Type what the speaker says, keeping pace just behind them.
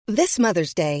This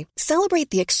Mother's Day, celebrate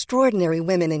the extraordinary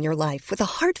women in your life with a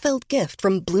heartfelt gift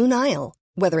from Blue Nile.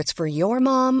 Whether it's for your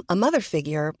mom, a mother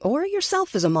figure, or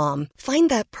yourself as a mom, find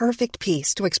that perfect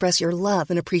piece to express your love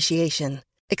and appreciation.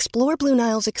 Explore Blue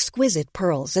Nile's exquisite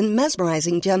pearls and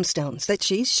mesmerizing gemstones that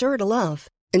she's sure to love.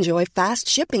 Enjoy fast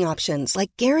shipping options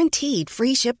like guaranteed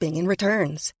free shipping and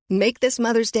returns. Make this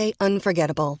Mother's Day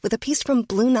unforgettable with a piece from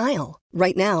Blue Nile.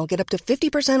 Right now, get up to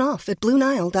 50% off at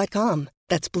BlueNile.com.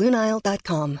 That's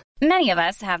BlueNile.com. Many of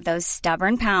us have those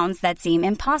stubborn pounds that seem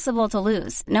impossible to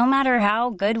lose, no matter how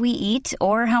good we eat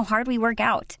or how hard we work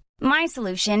out. My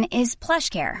solution is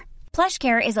PlushCare.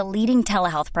 PlushCare is a leading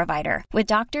telehealth provider with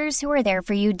doctors who are there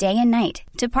for you day and night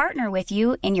to partner with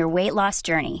you in your weight loss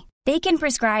journey. They can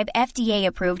prescribe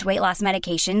FDA-approved weight loss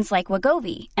medications like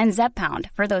Wegovy and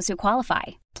Zepbound for those who qualify.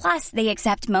 Plus, they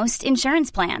accept most insurance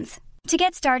plans. To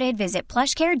get started, visit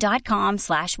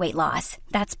plushcare.com/weightloss.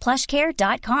 That's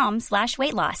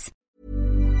plushcare.com/weightloss.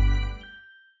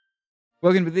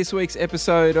 Welcome to this week's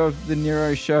episode of the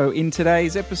NERO Show. In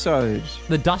today's episode,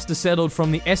 the dust has settled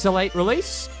from the SL8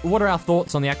 release. What are our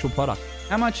thoughts on the actual product?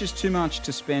 How much is too much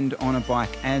to spend on a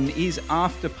bike, and is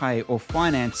Afterpay or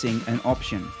financing an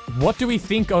option? What do we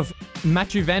think of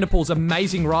Matthew Van Der Poel's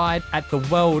amazing ride at the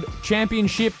World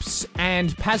Championships,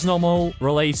 and Paznom will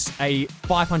release a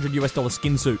 $500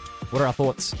 skin suit? What are our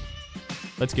thoughts?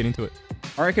 Let's get into it.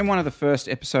 I reckon one of the first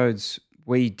episodes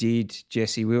we did,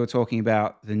 Jesse, we were talking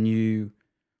about we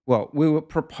were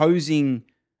proposing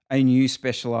a new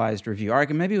specialized review. I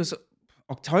reckon maybe it was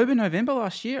October, November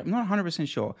last year. I'm not 100%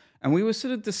 sure. And we were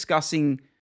sort of discussing,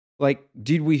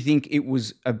 did we think it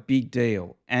was a big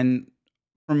deal? And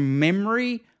from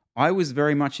memory, I was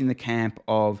very much in the camp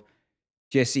of,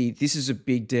 Jesse, this is a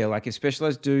big deal. Like, if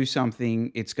Specialized do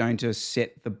something, it's going to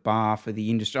set the bar for the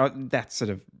industry. That sort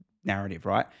of narrative,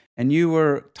 right? And you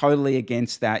were totally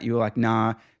against that. You were like,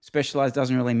 nah, Specialized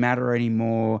doesn't really matter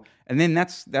anymore. And then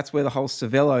that's where the whole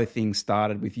Cervelo thing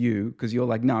started with you, because you're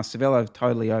like, nah, Cervelo have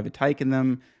totally overtaken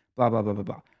them, blah, blah, blah, blah,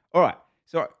 blah. All right,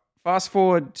 so fast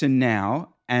forward to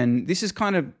now, and this is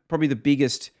kind of probably the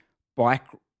biggest bike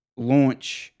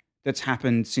launch that's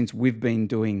happened since we've been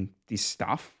doing this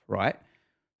stuff, right?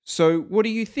 So what do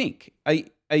you think? Are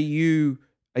you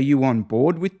on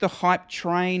board with the hype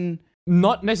train?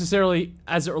 Not necessarily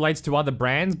as it relates to other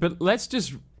brands, but let's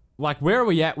just, where are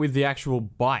we at with the actual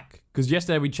bike? Because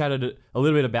yesterday we chatted a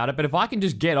little bit about it, but if I can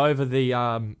just get over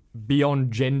the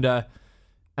Beyond Gender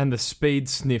and the Speed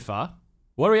Sniffer,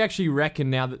 what do we actually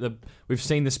reckon now that we've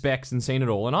seen the specs and seen it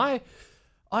all? And I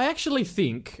actually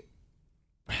think,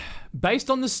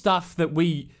 based on the stuff that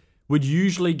we would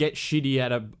usually get shitty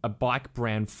at a bike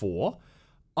brand for,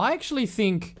 I actually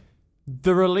think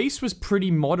the release was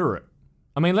pretty moderate.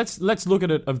 I mean, let's look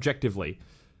at it objectively.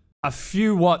 A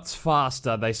few watts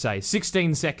faster, they say.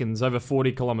 16 seconds over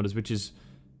 40 kilometers, which is...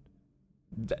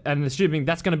 And assuming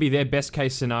that's going to be their best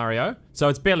case scenario. So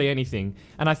it's barely anything.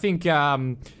 And I think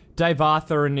Dave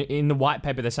Arthur in the white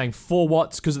paper, they're saying 4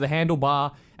 watts because of the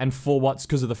handlebar and 4 watts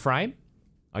because of the frame.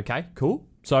 Okay, cool.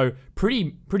 So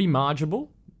pretty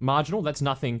marginal. That's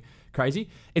nothing crazy.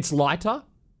 It's lighter.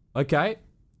 Okay.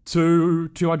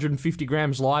 250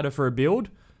 grams lighter for a build.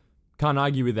 Can't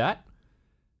argue with that.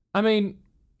 I mean,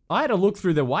 I had a look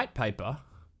through the white paper.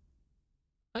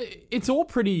 It's all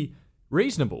pretty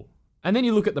reasonable. And then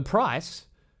you look at the price.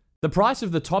 The price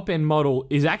of the top-end model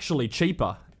is actually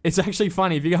cheaper. It's actually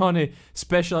funny. If you go on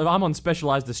I'm on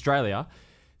Specialized Australia.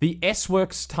 The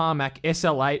S-Works Tarmac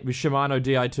SL8 with Shimano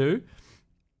Di2,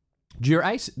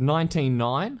 Dura-Ace,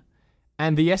 $19,900.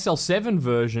 And the SL7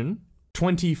 version,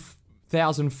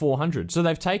 $20,400. So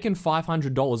they've taken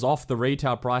 $500 off the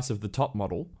retail price of the top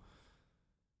model.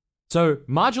 So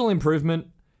marginal improvement,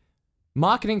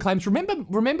 marketing claims.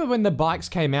 Remember when the bikes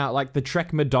came out, like the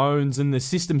Trek Madones and the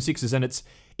System 6s, and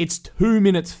it's 2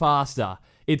 minutes faster.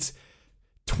 It's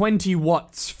 20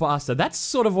 watts faster. That's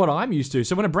sort of what I'm used to.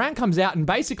 So when a brand comes out and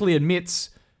basically admits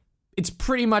it's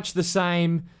pretty much the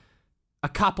same, a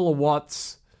couple of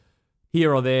watts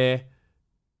here or there,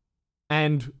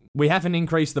 and we haven't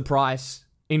increased the price.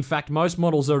 In fact, most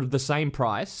models are the same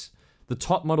price. The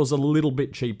top model's a little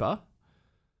bit cheaper.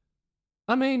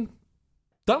 I mean,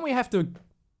 don't we have to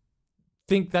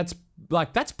think that's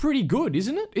pretty good,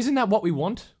 isn't it? Isn't that what we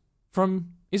want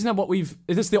is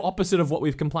this the opposite of what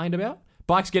we've complained about?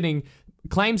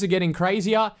 Claims are getting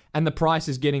crazier and the price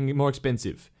is getting more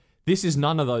expensive. This is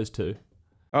none of those two.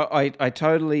 I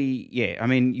totally, yeah. I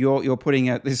mean, you're putting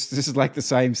this is like the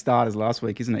same start as last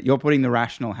week, isn't it? You're putting the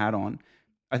rational hat on.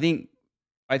 I think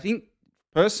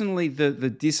personally the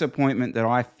disappointment that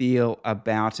I feel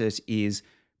about it is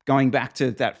going back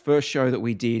to that first show that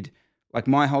we did Like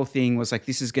my whole thing was like,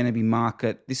 this is going to be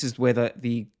market. This is where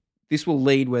this will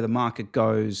lead where the market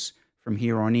goes from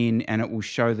here on in, and it will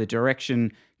show the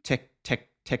direction,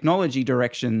 technology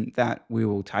direction that we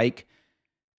will take.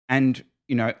 And,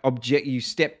 you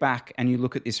step back and you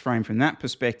look at this frame from that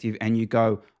perspective and you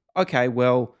go, okay,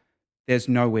 well, there's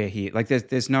nowhere here. Like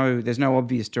there's no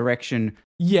obvious direction.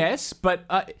 Yes, but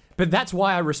that's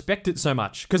why I respect it so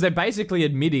much, because they're basically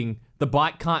admitting the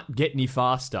bike can't get any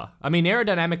faster. I mean,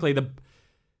 aerodynamically,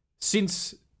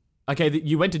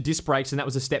 you went to disc brakes and that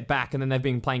was a step back, and then they've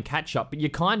been playing catch up, but you're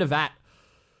kind of at,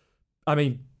 I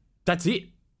mean, that's it.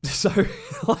 So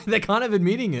they're kind of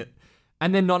admitting it,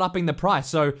 and then not upping the price.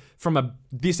 So from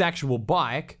this actual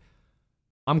bike,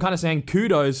 I'm kind of saying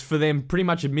kudos for them pretty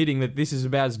much admitting that this is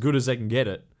about as good as they can get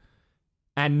it,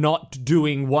 and not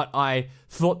doing what I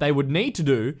thought they would need to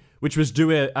do, which was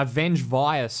do a Venge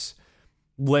Vias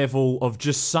level of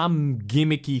just some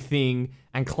gimmicky thing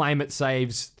and claim it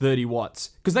saves 30 watts.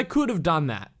 Because they could have done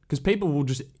that, because people will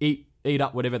just eat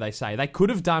up whatever they say. They could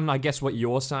have done, I guess, what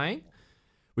you're saying,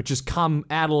 which has come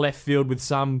out of left field with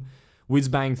some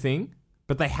whiz-bang thing,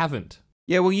 but they haven't.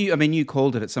 Yeah, well, you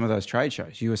called it at some of those trade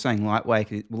shows. You were saying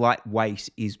lightweight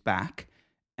is back,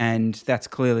 and that's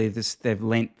clearly they've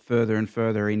lent further and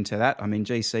further into that. I mean,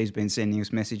 GC's been sending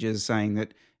us messages saying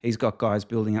that he's got guys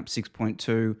building up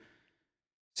 6.2,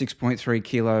 6.3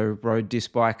 kilo road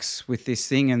disc bikes with this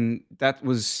thing, and that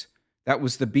was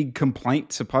the big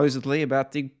complaint supposedly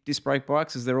about disc brake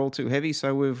bikes, is they're all too heavy.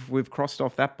 So we've crossed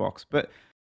off that box. But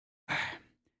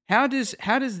how does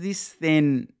this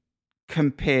then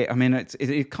compare? I mean,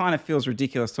 it kind of feels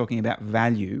ridiculous talking about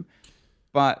value,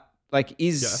 but like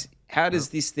how does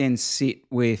this then sit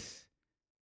with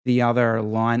the other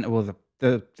line or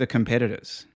the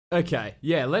competitors? Okay,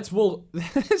 yeah, let's look at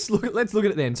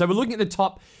it then. So we're looking at the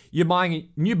top. You're buying a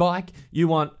new bike. You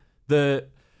want the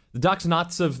ducks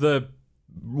nuts of the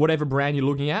whatever brand you're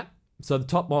looking at. So the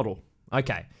top model.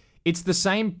 Okay, it's the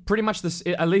same, pretty much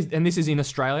at least, and this is in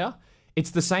Australia.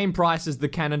 It's the same price as the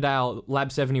Cannondale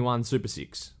Lab 71 Super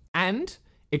 6, and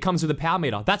it comes with a power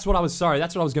meter. That's what I was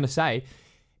going to say.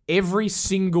 Every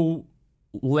single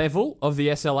level of the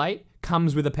SL8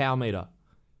 comes with a power meter.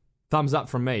 Thumbs up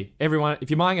from me. Everyone, if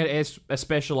you're buying a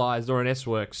Specialized or an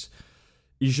S-Works,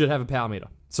 you should have a power meter.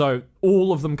 So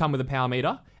all of them come with a power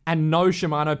meter, and no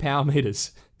Shimano power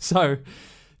meters. So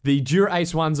the Dura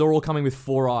Ace ones are all coming with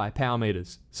 4i power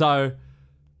meters. So,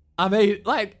 I mean,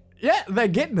 like, yeah, they're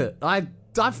getting it. I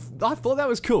thought that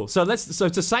was cool. So it's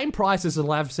the same price as the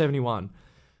Lab 71.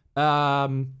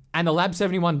 And the Lab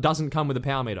 71 doesn't come with a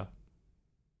power meter.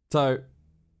 So,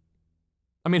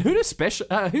 I mean, who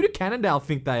do Cannondale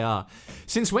think they are?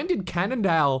 Since when did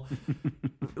Cannondale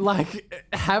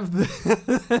have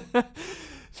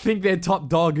think they're top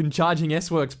dog and charging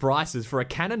S-Works prices for a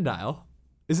Cannondale?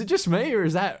 Is it just me, or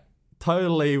is that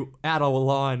totally out of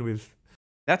line with?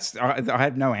 I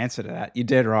had no answer to that. You're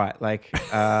dead right. Like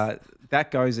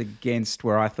that goes against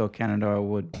where I thought Cannondale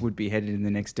would be headed in the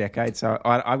next decade. So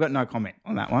I've got no comment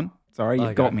on that one. Sorry,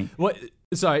 you've got me. What?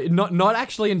 So not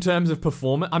actually in terms of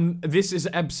performance. This is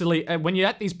absolutely, when you're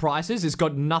at these prices, it's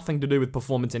got nothing to do with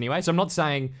performance anyway. So I'm not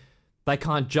saying they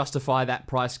can't justify that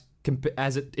price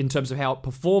in terms of how it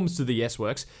performs to the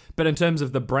S-Works, but in terms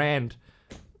of the brand,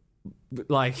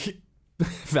 like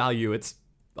value,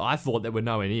 I thought they were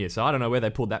nowhere near. So I don't know where they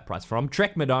pulled that price from.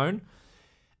 Trek Madone,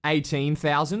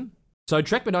 18,000. So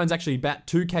Trek Madone's actually about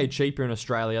 2K cheaper in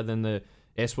Australia than the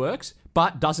S-Works,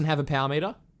 but doesn't have a power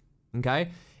meter.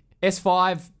 Okay.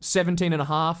 S5,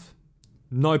 17.5.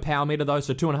 No power meter though,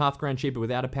 so $2,500 cheaper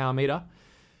without a power meter.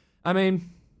 I mean,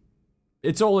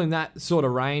 it's all in that sort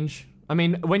of range. I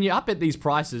mean, when you're up at these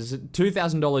prices,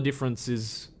 $2,000 difference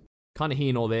is kind of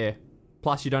here nor there.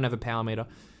 Plus, you don't have a power meter.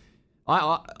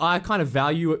 I kind of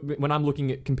value it when I'm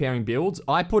looking at comparing builds.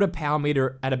 I put a power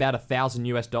meter at about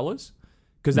 $1,000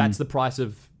 because that's the price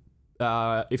of,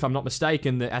 if I'm not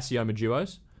mistaken, the Asioma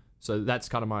Duos. So that's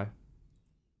kind of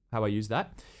how I use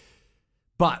that.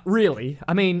 But really,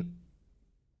 I mean,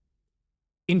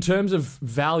 in terms of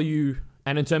value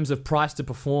and in terms of price to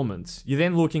performance, you're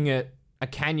then looking at a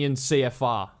Canyon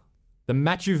CFR, the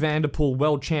Matthew Van Der Poel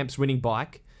World Champs winning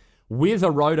bike with a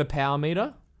rotor power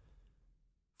meter,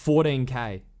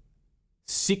 $14,000,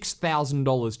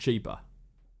 $6,000 cheaper.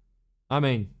 I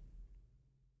mean,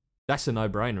 that's a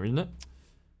no-brainer, isn't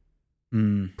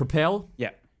it? Propel, yeah,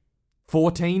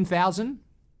 $14,000.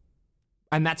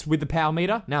 And that's with the power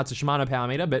meter. Now it's a Shimano power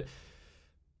meter, but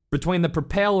between the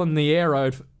Propel and the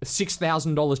NERO,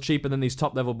 $6,000 cheaper than these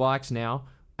top-level bikes now,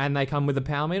 and they come with a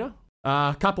power meter.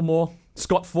 A couple more.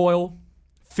 Scott Foil,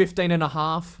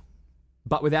 $15,500,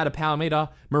 but without a power meter.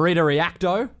 Merida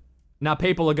Reacto, Now,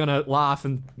 people are going to laugh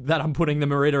and that I'm putting the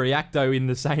Merida Reacto in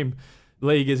the same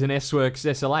league as an S-Works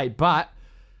SL8, but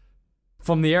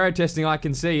from the aero testing I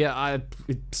can see,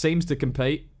 it seems to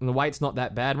compete, and the weight's not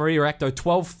that bad. Merida Reacto,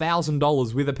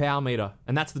 $12,000 with a power meter,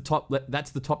 and that's the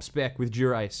top spec with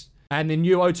Dura-Ace. And the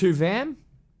new O2 VAM,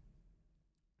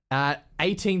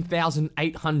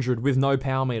 $18,800 with no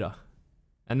power meter,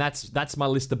 and that's my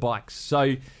list of bikes.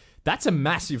 So that's a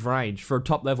massive range for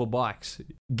top-level bikes.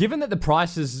 Given that the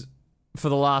prices for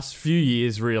the last few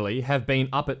years really have been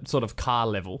up at sort of car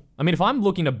level. I mean, if I'm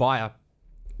looking to buy a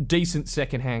decent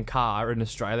second-hand car in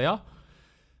Australia,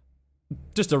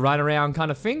 just a run-around kind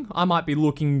of thing, I might be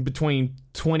looking between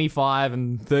 25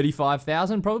 and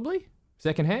 35,000 probably,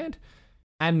 second-hand.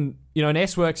 And, an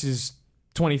S-Works is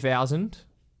 20,000.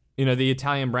 The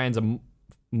Italian brands are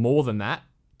more than that.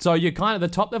 So you're kind of, the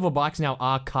top-level bikes now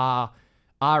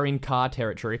are in car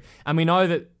territory. And we know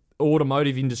that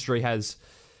automotive industry has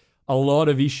a lot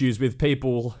of issues with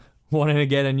people wanting to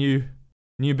get a new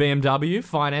BMW,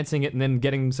 financing it, and then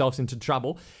getting themselves into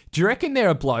trouble. Do you reckon there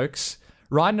are blokes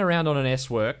riding around on an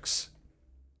S-Works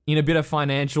in a bit of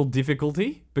financial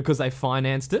difficulty because they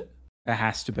financed it? There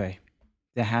has to be.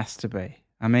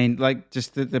 I mean, like,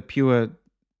 just the pure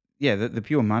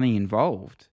money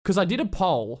involved. Because I did a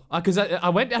poll, because I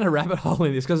went down a rabbit hole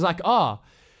in this, because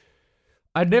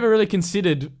I'd never really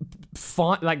considered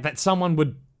that someone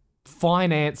would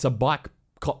finance a bike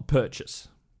purchase.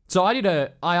 So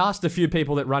I asked a few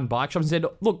people that run bike shops and said,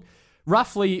 look,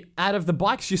 roughly out of the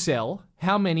bikes you sell,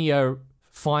 how many are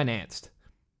financed?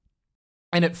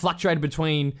 And it fluctuated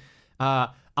between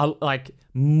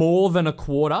more than a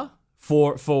quarter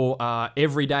for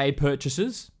everyday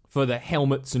purchases, for the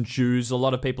helmets and shoes. A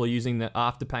lot of people are using the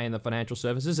Afterpay and the financial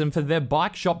services. And for their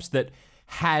bike shops that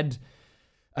had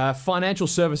financial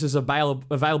services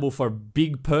available for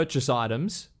big purchase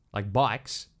items, like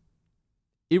bikes,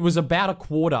 it was about a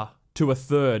quarter to a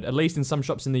third, at least in some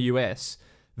shops in the US,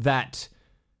 that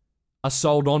are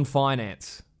sold on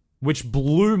finance, which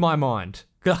blew my mind.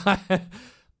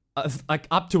 Like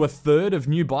up to a third of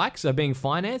new bikes are being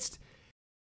financed.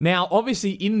 Now,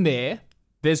 obviously in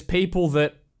there's people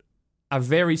that are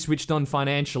very switched on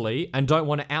financially and don't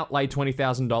want to outlay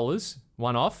 $20,000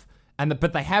 one-off,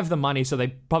 but they have the money, so they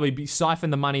probably siphon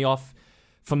the money off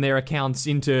from their accounts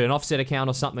into an offset account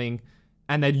or something,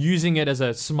 and they're using it as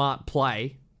a smart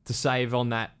play to save on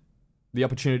the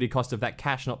opportunity cost of that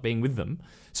cash not being with them.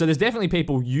 So there's definitely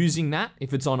people using that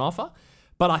if it's on offer,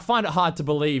 but I find it hard to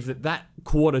believe that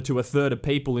quarter to a third of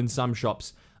people in some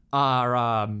shops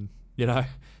are,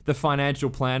 the financial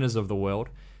planners of the world.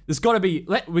 There's got to be.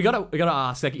 We got to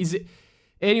ask. Like, is it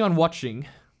anyone watching?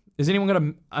 Has anyone got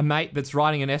a mate that's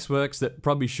riding an S-Works that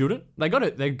probably shouldn't? They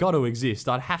got to exist.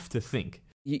 I'd have to think.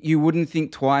 You wouldn't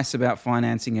think twice about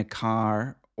financing a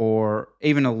car or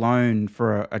even a loan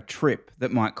for a trip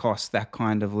that might cost that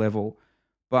kind of level,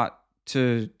 but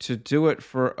to do it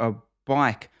for a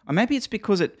bike, or maybe it's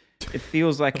because it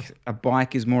feels like a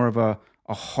bike is more of a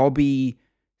hobby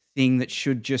thing that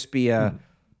should just be a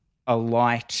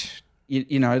light,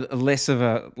 less of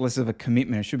a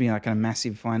commitment. It should be like a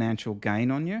massive financial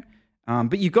gain on you.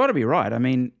 But you've got to be right. I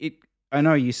mean, I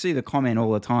know you see the comment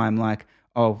all the time, like,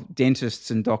 oh, dentists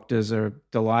and doctors are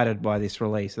delighted by this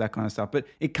release, that kind of stuff. But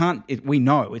we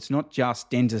know it's not just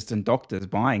dentists and doctors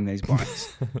buying these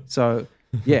bikes. So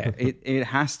yeah, it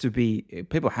has to be,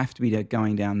 people have to be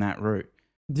going down that route.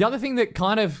 The other thing that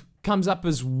kind of comes up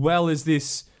as well is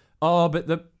this,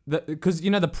 but because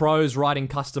the pros riding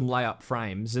custom layup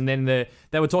frames, and then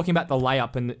they were talking about the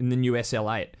layup in the new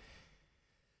SL8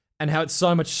 and how it's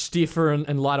so much stiffer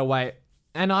and lighter weight.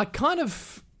 And I kind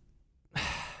of,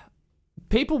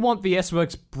 people want the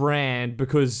S-Works brand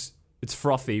because it's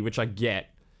frothy, which I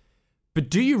get. But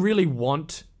do you really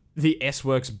want the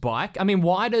S-Works bike? I mean,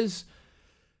 why does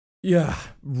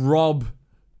Rob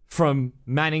from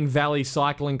Manning Valley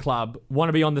Cycling Club want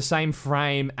to be on the same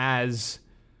frame as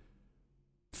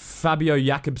Fabio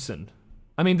Jakobsen?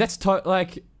 I mean, that's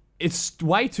it's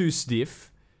way too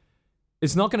stiff.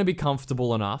 It's not going to be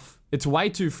comfortable enough. It's way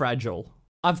too fragile.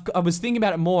 I was thinking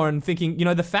about it more and thinking,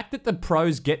 the fact that the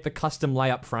pros get the custom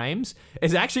layup frames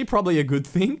is actually probably a good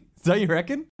thing. Don't you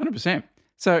reckon? 100%.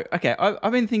 So, okay,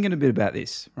 I've been thinking a bit about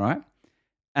this, right?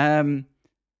 So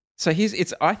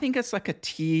I think it's like a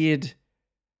tiered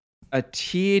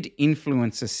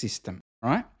influencer system,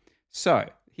 right? So,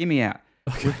 hear me out.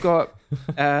 Okay. We've got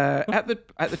at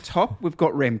the top we've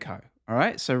got Remco, all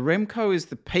right? So Remco is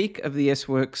the peak of the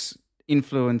S-Works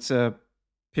influencer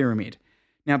pyramid.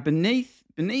 Now beneath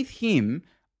him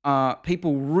are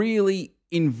people really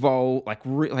involved,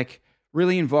 like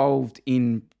really involved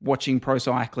in watching pro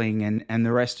cycling and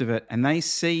the rest of it, and they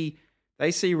see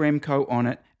Remco on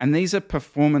it, and these are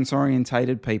performance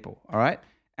orientated people, all right?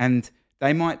 And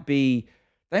they might be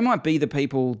the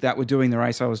people that were doing the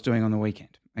race I was doing on the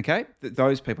weekend, okay?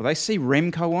 Those people, they see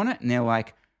Remco on it, and they're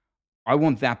like, I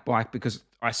want that bike because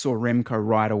I saw Remco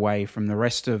ride away from the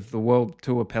rest of the World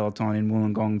Tour peloton in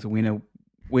Wollongong to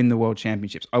win the World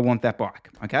Championships. I want that bike,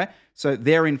 okay? So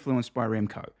they're influenced by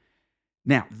Remco.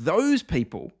 Now, those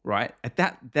people, right, at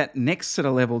that next sort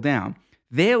of level down,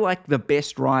 they're like the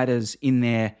best riders in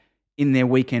their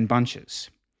weekend bunches.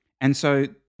 And so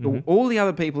all the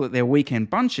other people at their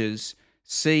weekend bunches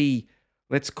see,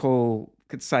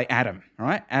 could say Adam,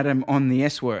 right? Adam on the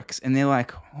S-Works. And they're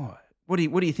like, oh, what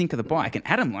do you think of the bike? And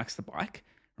Adam likes the bike,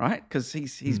 right? Because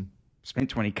he's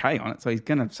spent 20K on it, so he's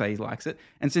going to say he likes it.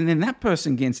 And so then that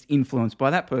person gets influenced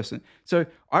by that person. So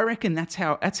I reckon that's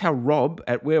how Rob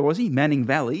at, where was he? Manning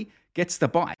Valley gets the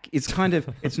bike. It's kind of,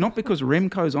 it's not because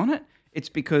Remco's on it. It's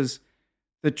because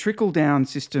the trickle down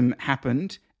system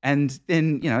happened. And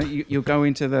then, you'll go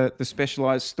into the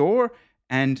specialized store,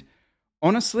 and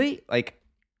honestly, like,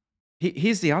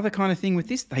 here's the other kind of thing with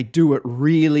this. They do it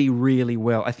really, really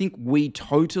well. I think we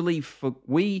totally,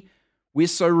 we're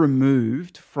so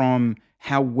removed from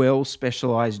how well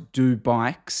specialized do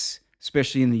bikes,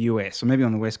 especially in the US or maybe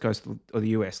on the West Coast of the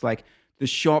US. Like, the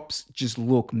shops just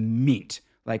look mint.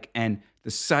 Like, and the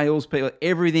salespeople,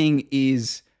 everything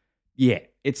is,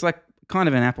 it's like kind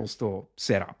of an Apple store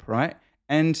setup, right?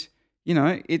 And,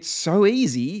 it's so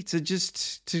easy to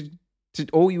just, to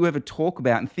all you ever talk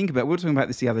about and think about. We were talking about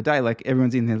this the other day, like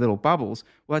everyone's in their little bubbles.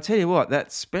 Well, I tell you what,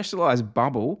 that specialized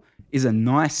bubble is a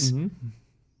nice,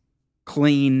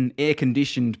 clean,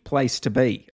 air-conditioned place to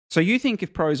be. So you think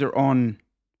if pros are on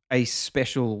a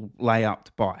special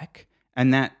layout bike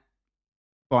and that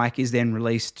bike is then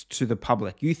released to the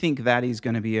public, you think that is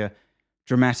going to be a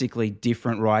dramatically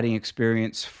different riding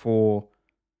experience for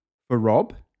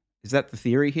Rob? Is that the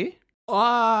theory here?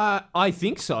 I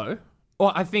think so.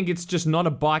 Well, I think it's just not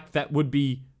a bike that would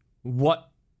be what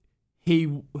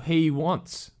he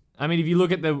wants. I mean, if you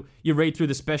look at you read through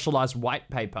the specialized white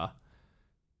paper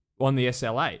on the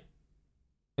SL8,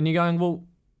 and you're going, well,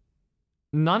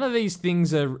 none of these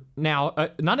things are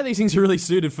really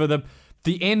suited for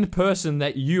the end person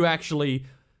that you actually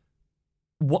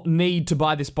need to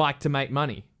buy this bike to make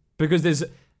money, because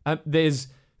there's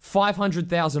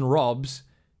 500,000 Robs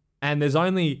and there's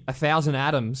only 1,000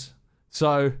 Adams,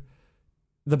 so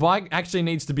the bike actually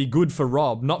needs to be good for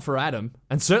Rob, not for Adam,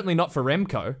 and certainly not for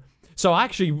Remco. So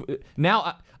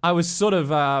I was sort of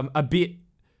a bit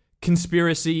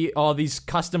conspiracy. Oh, these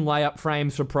custom layup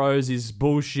frames for pros is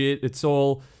bullshit. It's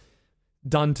all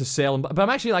done to sell. But I'm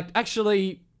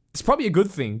actually, it's probably a good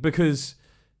thing, because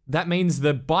that means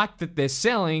the bike that they're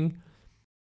selling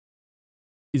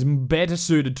is better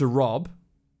suited to Rob,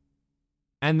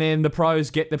 and then the pros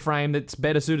get the frame that's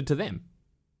better suited to them.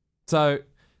 So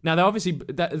now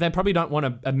they probably don't want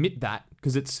to admit that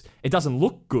because it doesn't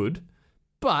look good,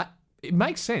 but it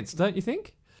makes sense, don't you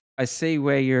think? I see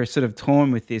where you're sort of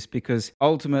torn with this, because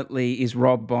ultimately is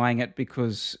Rob buying it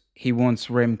because he wants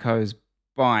Remco's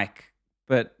bike,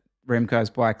 but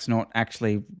Remco's bike's not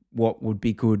actually what would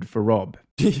be good for Rob.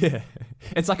 Yeah.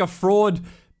 It's like a fraud,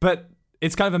 but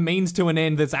it's kind of a means to an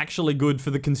end that's actually good for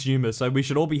the consumer. So we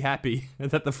should all be happy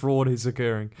that the fraud is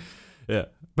occurring. Yeah.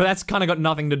 But that's kind of got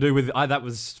nothing to do with the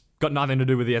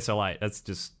SL8. That's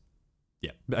just,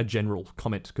 a general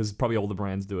comment, because probably all the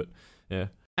brands do it. Yeah.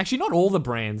 Actually, not all the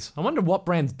brands. I wonder what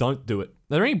brands don't do it. Are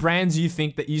there any brands you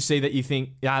think that you see that you think,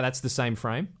 that's the same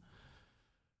frame?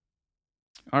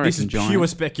 I reckon this is Giant. Pure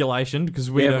speculation, because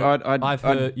I've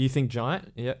heard you think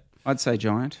Giant. Yeah. I'd say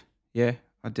Giant. Yeah,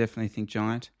 I definitely think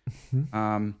Giant.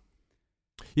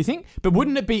 You think? But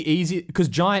wouldn't it be easy, because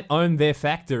Giant own their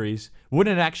factories,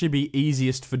 wouldn't it actually be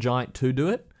easiest for Giant to do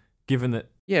it, given that...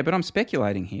 Yeah, but I'm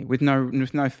speculating here with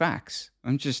no facts.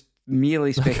 I'm just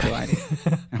merely speculating.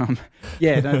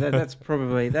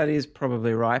 That is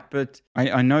probably right. But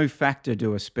I know Factor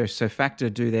do Factor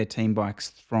do their team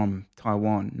bikes from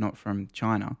Taiwan, not from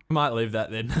China. I might leave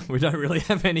that then. We don't really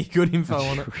have any good info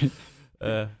on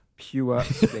it. Pure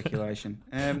speculation.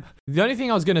 The only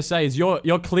thing I was going to say is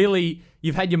you're clearly,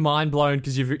 you've had your mind blown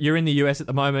because you're in the US at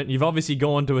the moment. You've obviously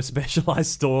gone to a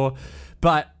specialized store,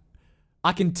 but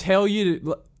I can tell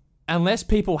you, unless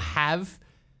people have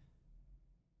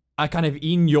a kind of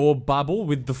in your bubble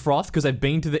with the froth because they've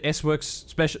been to the S-Works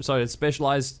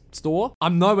specialized store,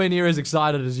 I'm nowhere near as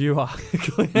excited as you are.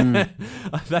 Maybe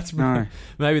that's more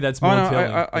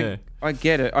telling. I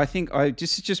get it. I think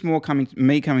it's just more coming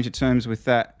to terms with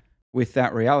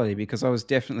that reality, because I was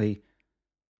definitely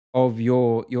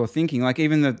your thinking. Like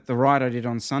even the ride I did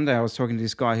on Sunday, I was talking to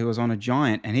this guy who was on a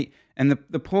Giant, and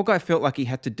the poor guy felt like he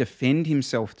had to defend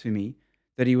himself to me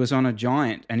that he was on a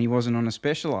Giant and he wasn't on a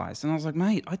Specialized. And I was like,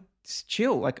 mate, just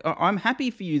chill. Like, I'm happy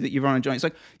for you that you're on a Giant. It's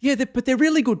like, yeah, but they're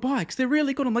really good bikes. They're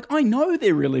really good. I'm like, I know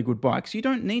they're really good bikes. You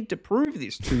don't need to prove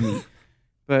this to me.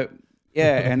 But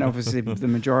yeah, and obviously the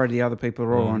majority of the other people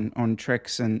are all on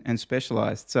Treks and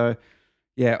Specialized. So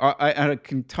yeah, I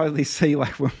can totally see,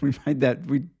 like, when we made that,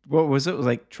 what was it? It was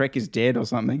like Trek is dead or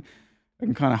something. I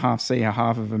can kind of half see how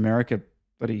half of America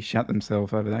bloody shut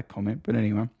themselves over that comment. But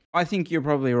anyway, I think you're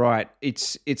probably right.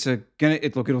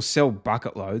 It'll sell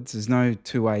bucket loads. There's no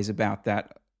two ways about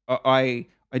that. I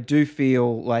do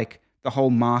feel like the whole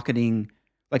marketing,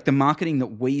 like the marketing that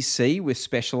we see with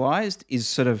Specialized is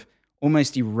sort of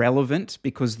almost irrelevant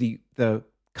because the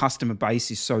customer base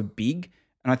is so big.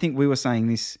 And I think we were saying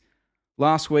this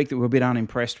last week that we're a bit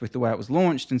unimpressed with the way it was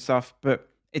launched and stuff, but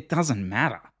it doesn't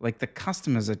matter. Like the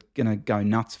customers are going to go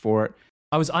nuts for it.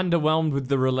 I was underwhelmed with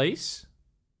the release,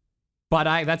 but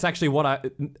that's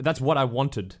what I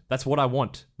wanted. That's what I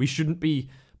want. We shouldn't be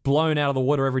blown out of the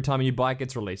water every time a new bike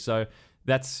gets released. So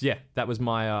that was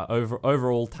my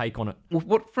overall take on it.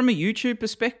 What from a YouTube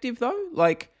perspective though?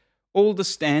 Like all the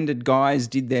standard guys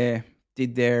did their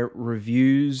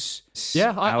reviews.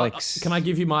 Yeah, Alex, can I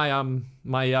give you my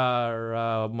my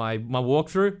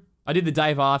walkthrough? I did the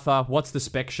Dave Arthur. What's the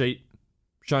spec sheet?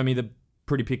 Show me the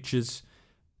pretty pictures.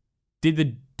 Did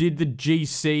the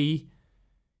GC,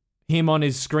 him on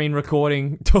his screen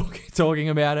recording talking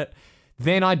about it.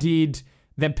 Then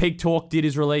Peak Talk did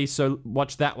his release, so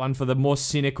watch that one for the more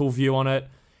cynical view on it.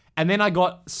 And then I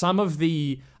got a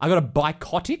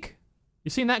Bikeotic. You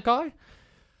seen that guy?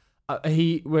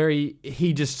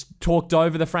 He just talked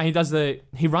over the frame.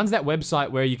 He runs that website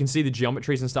where you can see the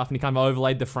geometries and stuff, and he kind of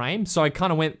overlaid the frame. So I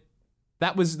kind of went,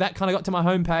 that kind of got to my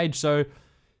homepage. So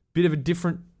bit of a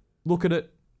different look at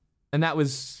it, and that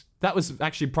was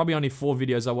actually probably only 4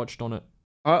 videos I watched on it.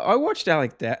 I watched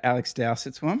Alex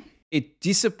Dowsett's one. It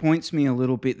disappoints me a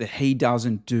little bit that he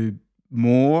doesn't do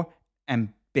more and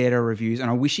better reviews, and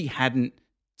I wish he hadn't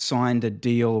signed a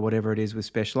deal or whatever it is with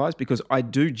Specialized, because I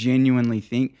do genuinely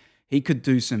think he could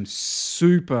do some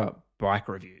super bike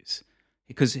reviews,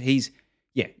 because he's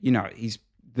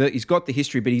got the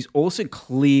history, but he's also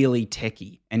clearly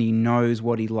techie and he knows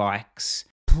what he likes.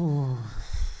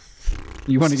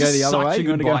 You want to go the other way? You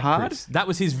want to go hard? Chris. That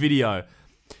was his video.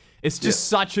 It's just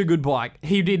such a good bike.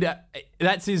 He did.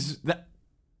 That's his.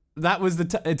 That was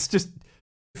the. It's just.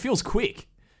 It feels quick.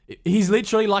 He's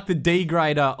literally like the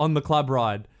D-grader on the club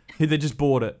ride. They just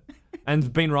bought it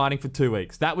and been riding for 2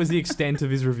 weeks. That was the extent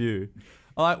of his review.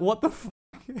 I'm like, what the fuck?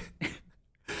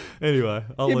 Anyway,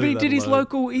 I'll leave but he that did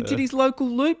alone. He did his local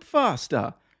loop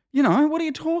faster. You know, what are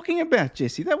you talking about,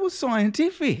 Jesse? That was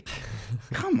scientific.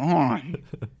 Come on.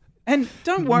 And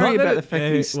don't worry about the fact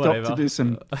that he stopped to do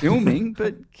some filming,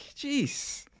 but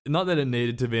jeez. Not that it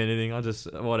needed to be anything. I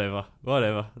just, whatever.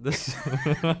 This,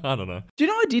 I don't know. Do you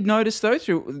know what I did notice, though,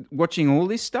 through watching all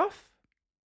this stuff?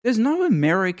 There's no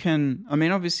American, I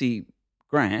mean, obviously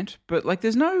Grant, but like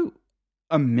there's no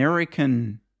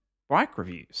American bike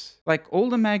reviews. Like all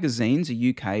the magazines are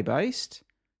UK-based.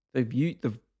 The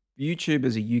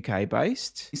YouTubers are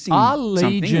UK-based. Our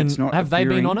Legion, have they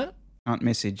been on it? Can't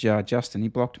message Justin, he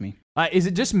blocked me. Is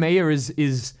it just me, or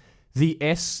is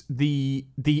the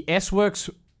S-Works,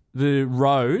 the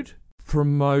road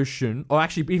promotion, or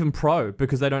actually even pro,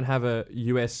 because they don't have a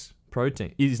US pro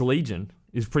team, is Legion,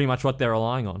 is pretty much what they're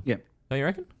relying on. Yeah. Don't you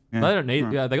reckon? Yeah. They don't need,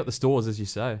 right. They got the stores, as you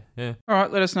say. Yeah. All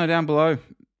right, let us know down below.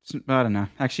 I don't know.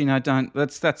 Actually, no, don't.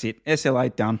 That's it.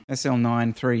 SL8 done.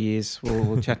 SL9, 3 years.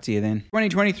 We'll chat to you then.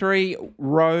 2023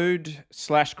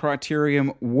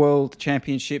 Road/Criterium World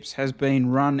Championships has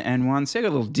been run and won. So I got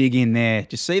a little dig in there.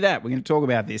 Just see that? We're going to talk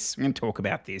about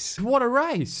this. What a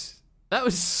race. That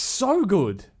was so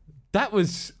good. That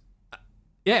was,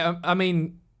 yeah, I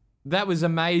mean, that was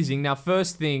amazing. Now,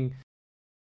 first thing,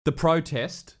 the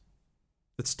protest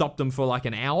that stopped them for like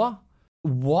an hour.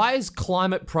 Why is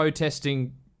climate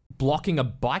protesting blocking a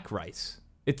bike race?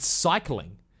 It's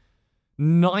cycling.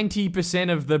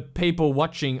 90% of the people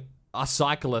watching are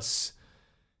cyclists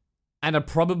and are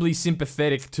probably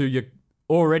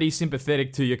already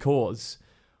sympathetic to your cause.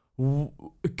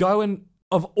 Go and,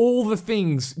 of all the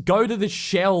things, go to the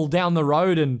Shell down the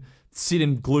road and sit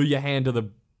and glue your hand to the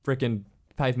freaking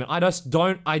pavement. I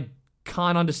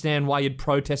can't understand why you'd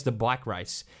protest a bike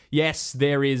race. Yes,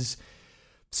 there is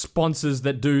sponsors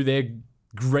that do their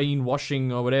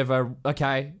greenwashing or whatever.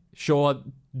 Okay, sure.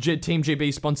 Team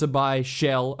GB sponsored by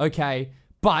Shell. Okay,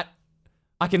 but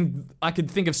I could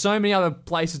think of so many other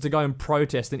places to go and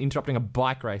protest than interrupting a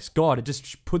bike race. God, it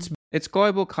just puts me. It's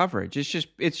global coverage.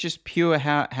 It's just pure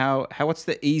how what's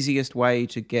the easiest way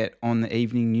to get on the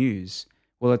evening news?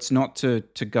 Well, it's not to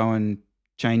go and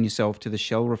chain yourself to the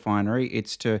Shell refinery.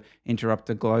 It's to interrupt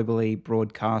a globally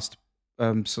broadcast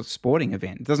sporting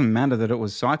event. It doesn't matter that it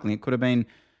was cycling. It could have been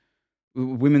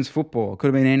women's football. It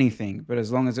could have been anything. But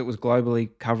as long as it was globally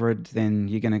covered, then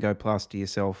you're going to go plaster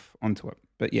yourself onto it.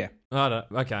 But yeah.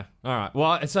 Okay. All right.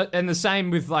 Well, and the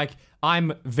same with like,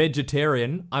 I'm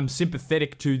vegetarian. I'm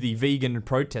sympathetic to the vegan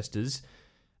protesters.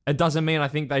 It doesn't mean I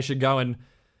think they should go and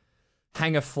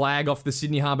hang a flag off the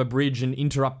Sydney Harbour Bridge and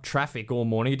interrupt traffic all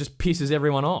morning. It just pisses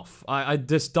everyone off. I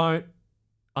just don't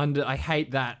I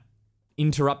hate that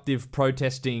interruptive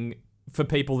protesting for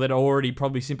people that are already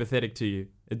probably sympathetic to you.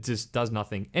 It just does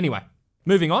nothing. Anyway,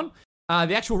 moving on.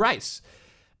 The actual race.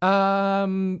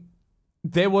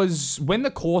 There was, when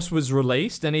the course was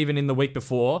released, and even in the week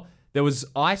before,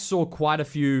 I saw quite a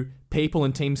few people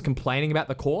and teams complaining about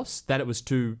the course, that it was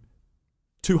too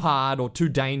hard or too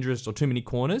dangerous or too many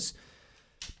corners.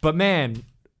 But man,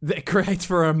 that creates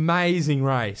for an amazing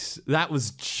race. That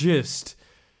was just,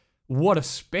 what a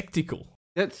spectacle.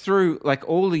 That through like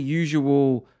all the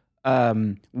usual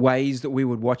ways that we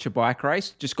would watch a bike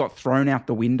race just got thrown out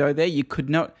the window there. You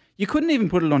couldn't even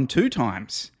put it on 2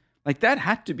 times. Like that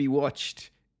had to be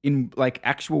watched in like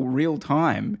actual real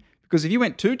time, because if you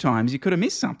went 2 times, you could have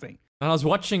missed something. And I was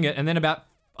watching it, and then about,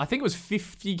 I think it was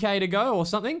 50k to go or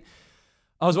something.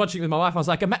 I was watching it with my wife. I was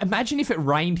like, imagine if it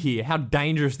rained here, how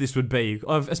dangerous this would be.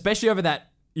 Especially over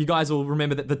that, you guys will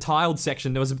remember that the tiled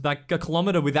section, there was like a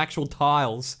kilometre with actual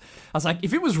tiles. I was like,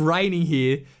 if it was raining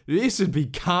here, this would be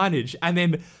carnage. And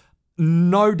then,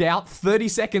 no doubt, 30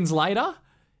 seconds later,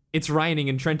 it's raining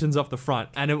and Trenton's off the front.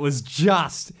 And it was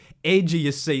just edge of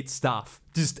your seat stuff.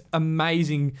 Just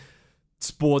amazing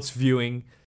sports viewing.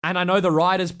 And I know the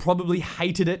riders probably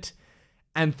hated it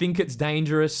and think it's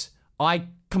dangerous. I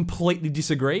completely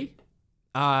disagree.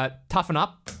 Toughen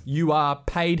up. You are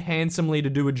paid handsomely to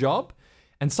do a job.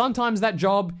 And sometimes that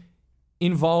job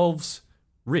involves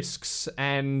risks.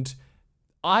 And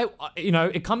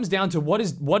it comes down to what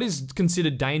is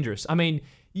considered dangerous. I mean,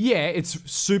 yeah,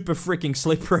 it's super freaking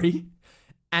slippery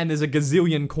and there's a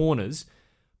gazillion corners.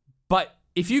 But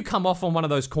if you come off on one of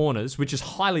those corners, which is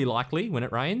highly likely when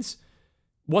it rains,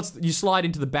 you slide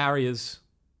into the barriers.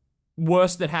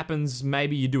 Worst that happens,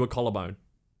 maybe you do a collarbone.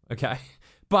 Okay?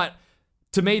 But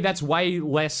to me, that's way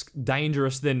less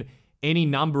dangerous than any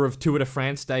number of Tour de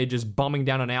France stages bombing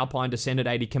down an alpine descent at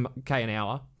 80k an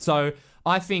hour. So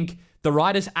I think the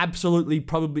riders absolutely,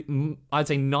 probably, I'd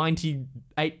say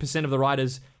 98% of the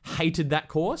riders hated that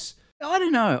course. I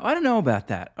don't know about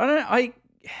that.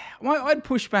 I'd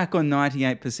push back on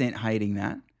 98% hating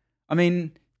that. I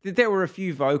mean, there were a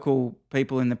few vocal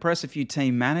people in the press, a few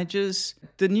team managers.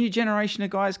 The new generation of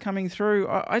guys coming through,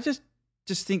 I just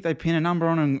think they pin a number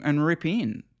on and rip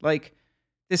in. Like,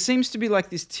 there seems to be like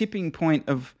this tipping point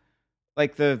of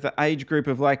like the age group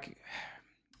of like,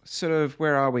 sort of,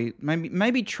 where are we?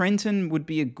 Maybe Trenton would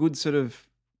be a good sort of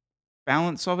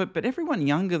balance of it, but everyone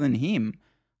younger than him,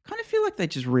 kind of feel like they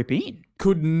just rip in.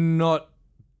 Could not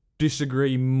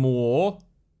disagree more.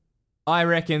 I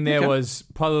reckon there was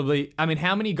probably, I mean,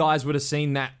 how many guys would have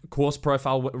seen that course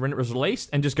profile when it was released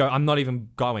and just go, I'm not even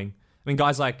going? I mean,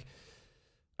 guys like,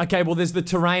 okay, well, there's the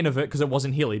terrain of it because it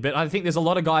wasn't hilly, but I think there's a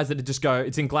lot of guys that just go,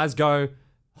 it's in Glasgow,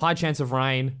 high chance of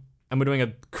rain, and we're doing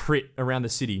a crit around the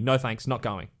city. No thanks, not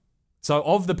going. So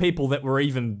of the people that were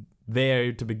even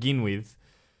there to begin with,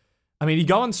 I mean, you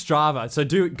go on Strava. So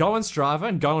go on Strava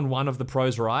and go on one of the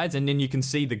pros' rides, and then you can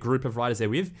see the group of riders they're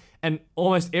with. And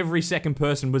almost every second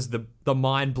person was the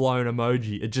mind-blown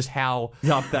emoji at just how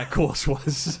up that course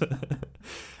was.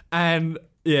 And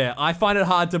yeah, I find it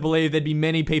hard to believe there'd be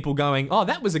many people going, oh,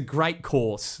 that was a great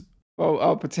course. Well,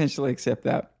 I'll potentially accept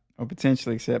that. All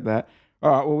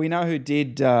right, well, we know who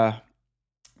did like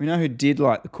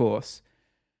the course.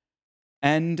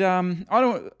 And how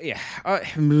do I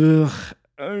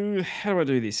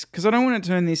do this? Because I don't want to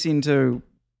turn this into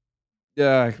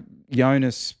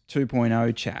Jonas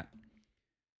 2.0 chat.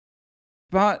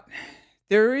 But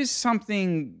there is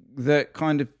something that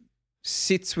kind of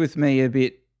sits with me a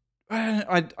bit.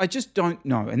 I just don't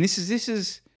know. And this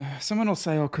is someone will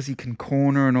say, oh, because he can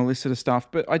corner and all this sort of stuff.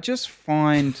 But I just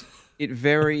find it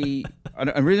very,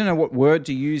 I really don't know what word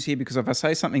to use here, because if I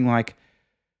say something like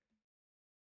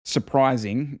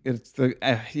surprising, it's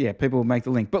people will make the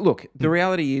link. But look, the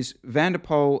reality is Van der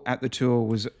Poel at the Tour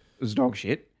was dog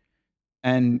shit.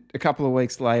 And a couple of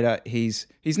weeks later, he's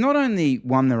not only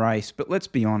won the race, but let's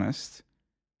be honest,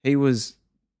 he was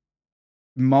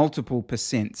multiple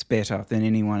percents better than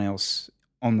anyone else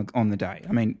on the day.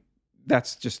 I mean,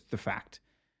 that's just the fact.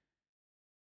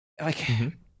 Like,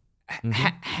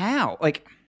 how? Like,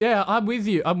 yeah, I'm with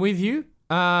you.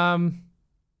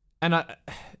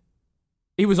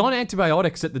 He was on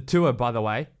antibiotics at the tour, by the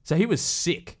way. So he was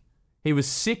sick. He was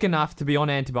sick enough to be on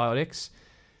antibiotics.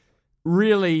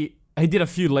 Really, he did a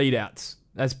few lead outs.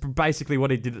 That's basically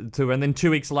what he did at the tour. And then 2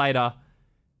 weeks later,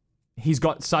 he's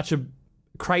got such a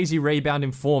crazy rebound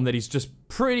in form that he's just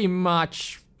pretty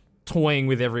much toying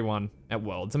with everyone at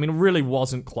Worlds. I mean, it really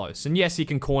wasn't close. And yes, he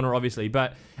can corner, obviously.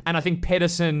 And I think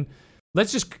Pedersen...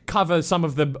 Let's just cover some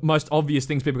of the most obvious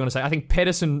things people are going to say. I think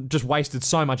Pedersen just wasted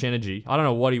so much energy. I don't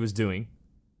know what he was doing.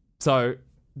 So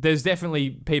there's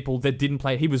definitely people that didn't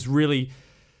play. He was really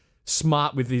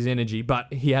smart with his energy, but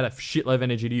he had a shitload of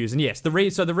energy to use. And yes, the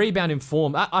rebound in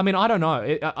form. I mean, I don't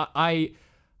know.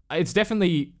 It's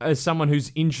definitely, as someone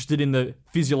who's interested in the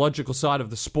physiological side of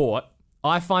the sport,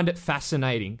 I find it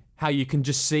fascinating how you can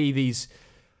just see these.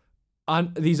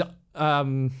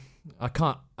 Unbelievable.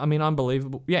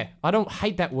 Yeah, I don't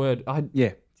hate that word. I'm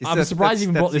surprised you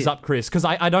even brought this up, Chris, because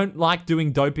I don't like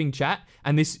doing doping chat,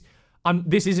 and this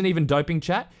isn't even doping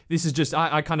chat. This is just,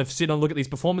 I kind of sit and look at these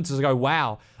performances and go,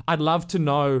 wow, I'd love to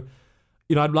know,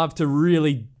 I'd love to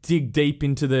really dig deep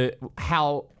into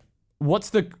what's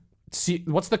the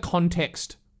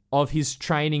context of his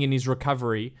training and his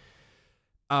recovery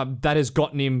that has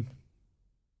gotten him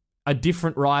a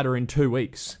different rider in 2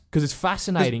 weeks, because it's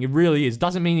fascinating. It really is.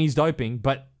 Doesn't mean he's doping,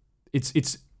 but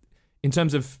it's in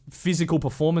terms of physical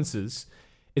performances,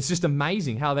 it's just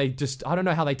amazing how I don't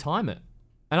know how they time it.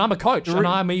 And I'm a coach, and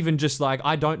I'm even just like,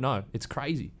 I don't know. It's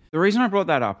crazy. The reason I brought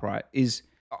that up, right, is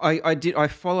I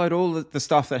followed all the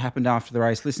stuff that happened after the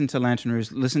race, listened to Lantern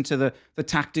Rouge, listened to the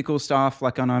tactical stuff,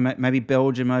 like I know maybe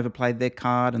Belgium overplayed their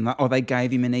card, and they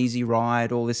gave him an easy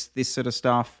ride, all this sort of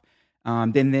stuff.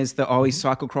 Then there's the, he's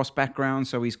cyclocross background,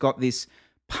 so he's got this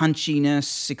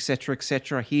punchiness, etc.,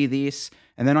 etc. I hear this,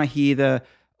 and then I hear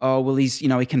he's,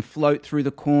 he can float through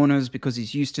the corners because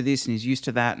he's used to this and he's used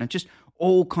to that, and it just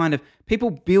all kind of, people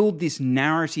build this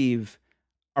narrative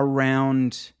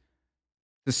around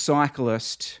the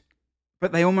cyclist,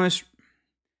 but they almost,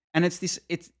 and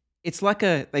it's like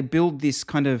they build this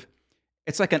kind of,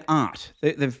 it's like an art.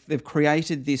 They've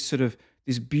created this sort of,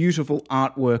 this beautiful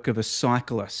artwork of a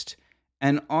cyclist.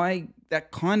 And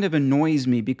that kind of annoys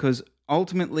me, because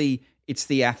ultimately it's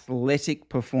the athletic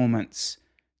performance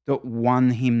that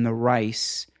won him the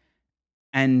race.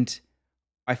 And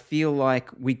I feel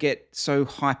like we get so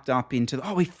hyped up into,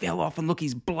 he fell off and look,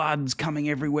 his blood's coming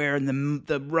everywhere, and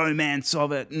the romance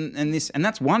of it and this, and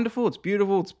that's wonderful. It's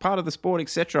beautiful. It's part of the sport,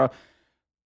 etc.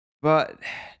 But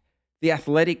the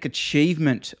athletic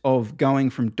achievement of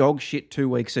going from dog shit 2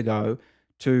 weeks ago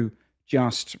to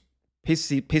just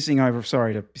pissing over,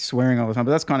 sorry to be swearing all the time,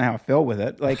 but that's kind of how I felt with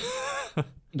it. Like,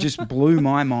 just blew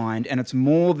my mind. And it's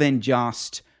more than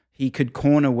just he could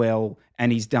corner well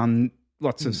and he's done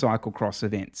lots of cyclocross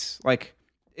events. Like,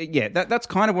 yeah, that's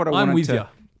kind of what I wanted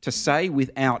to say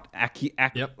without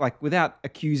without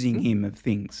accusing him of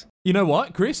things. You know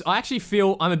what, Chris? I actually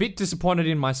feel I'm a bit disappointed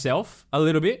in myself a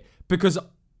little bit, because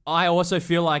I also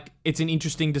feel like it's an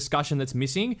interesting discussion that's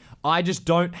missing. What's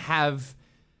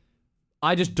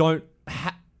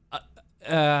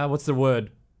the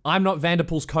word? I'm not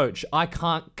Vanderpool's coach. I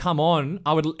can't come on.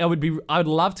 I would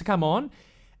love to come on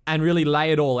and really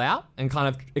lay it all out and kind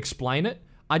of explain it.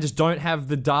 I just don't have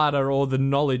the data or the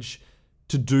knowledge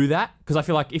to do that, because I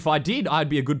feel like if I did, I'd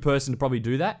be a good person to probably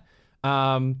do that.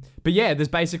 But yeah, there's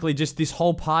basically just this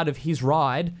whole part of his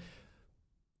ride.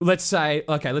 Let's say,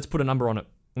 okay, let's put a number on it.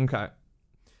 Okay.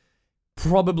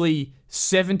 Probably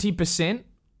 70%,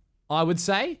 I would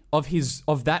say,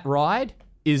 of that ride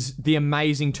is the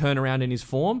amazing turnaround in his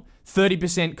form.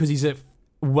 30% because he's a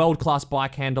world-class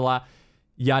bike handler,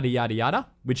 yada, yada, yada,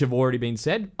 which have already been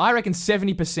said. I reckon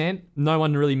 70%, no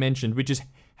one really mentioned, which is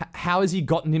how has he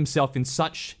gotten himself in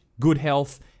such good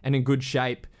health and in good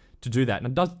shape to do that?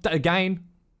 And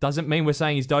doesn't mean we're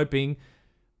saying he's doping.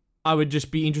 I would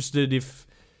just be interested if,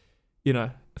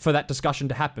 for that discussion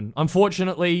to happen.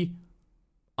 Unfortunately,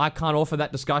 I can't offer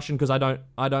that discussion because I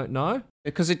don't know.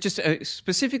 Because it just,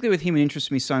 specifically with him, it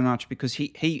interests me so much because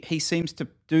he seems to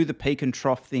do the peak and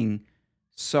trough thing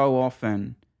so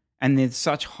often, and there's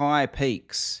such high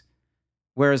peaks,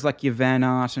 whereas like your Van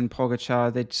Aert and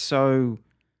Pogačar, they're so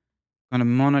kind of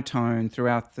monotone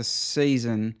throughout the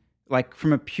season. Like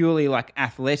from a purely like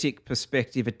athletic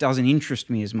perspective, it doesn't interest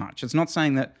me as much. It's not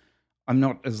saying that I'm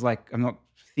not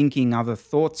thinking other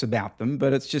thoughts about them,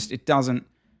 but it's just, it doesn't,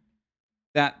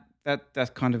 that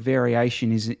kind of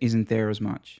variation isn't there as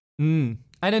much. And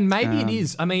then maybe it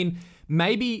is. I mean,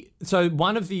 maybe, so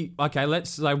let's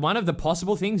say one of the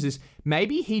possible things is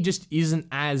maybe he just isn't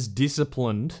as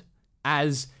disciplined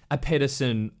as a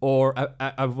Pedersen or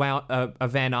a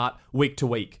Van Aert week to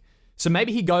week. So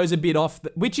maybe he goes a bit off,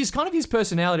 which is kind of his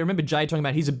personality. I remember Jay talking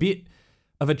about he's a bit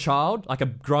of a child, like a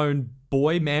grown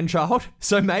boy, man-child.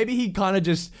 So maybe he kind of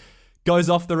just goes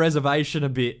off the reservation a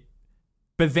bit,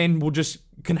 but then will just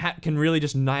can really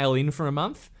just nail in for a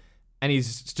month. And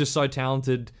he's just so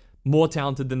talented, more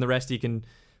talented than the rest, he can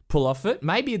pull off it.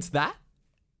 Maybe it's that.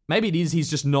 Maybe it is he's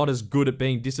just not as good at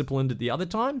being disciplined at the other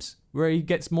times where he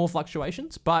gets more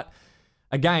fluctuations. But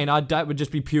again, that would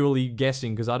just be purely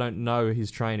guessing because I don't know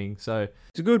his training. So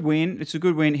it's a good win. It's a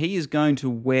good win. He is going to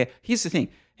wear... Here's the thing.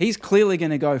 He's clearly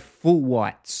going to go full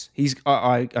whites.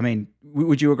 I mean,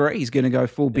 would you agree? He's going to go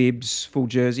full bibs, full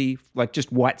jersey, like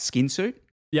just white skin suit?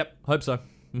 Yep, hope so.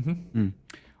 Mm-hmm.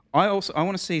 I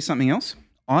want to see something else.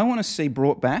 I want to see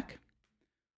brought back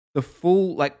the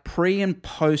full, like, pre and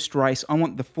post race. I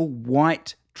want the full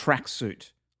white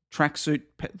tracksuit,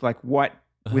 like white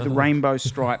with rainbow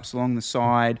stripes along the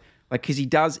side. Like,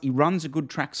 because he runs a good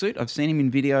tracksuit. I've seen him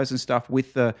in videos and stuff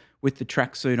with the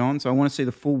tracksuit on. So I want to see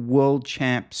the full world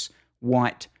champs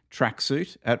white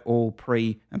tracksuit at all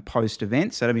pre and post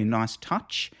events. That'd be a nice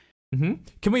touch. Mm-hmm.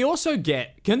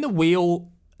 Can the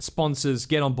wheel sponsors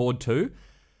get on board too?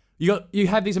 You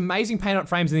have these amazing paint-up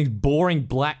frames and these boring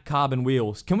black carbon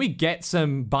wheels. Can we get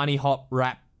some bunny hop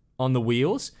wrap on the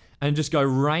wheels and just go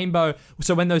rainbow?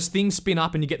 So when those things spin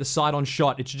up and you get the side-on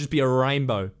shot, it should just be a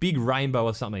rainbow, big rainbow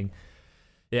or something.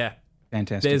 Yeah.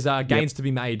 Fantastic. There's gains to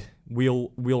be made, wheel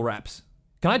wraps.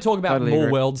 Can I talk about more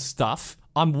world stuff?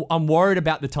 I'm worried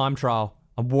about the time trial.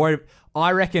 I'm worried.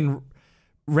 I reckon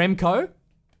Remco...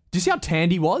 Do you see how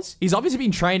tanned he was? He's obviously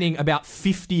been training about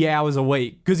 50 hours a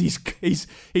week because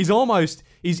he's almost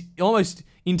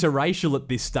interracial at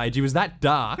this stage. He was that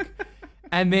dark.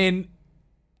 And then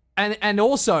and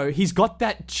also he's got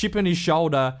that chip on his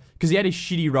shoulder because he had his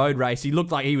shitty road race. He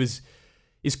looked like his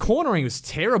cornering was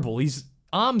terrible. His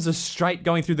arms are straight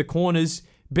going through the corners,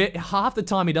 but half the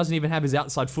time he doesn't even have his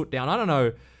outside foot down. I don't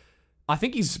know. I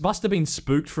think he must have been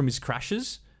spooked from his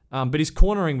crashes, but his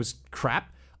cornering was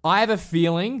crap. I have a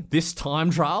feeling this time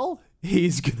trial,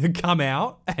 he's going to come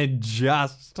out and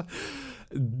just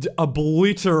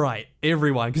obliterate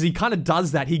everyone because he kind of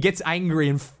does that. He gets angry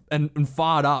and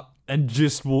fired up and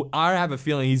just will. I have a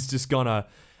feeling he's just going to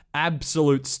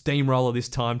absolute steamroller this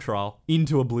time trial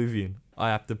into oblivion, I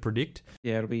have to predict.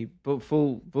 Yeah, it'll be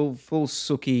full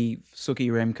Suki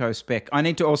Remco spec. I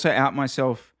need to also out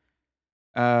myself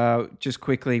just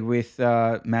quickly with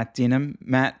Matt Dinham.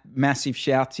 Matt, massive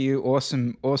shout to you.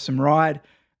 Awesome ride.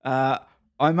 I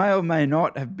may or may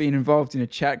not have been involved in a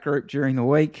chat group during the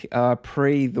week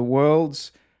pre the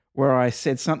Worlds where I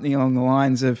said something along the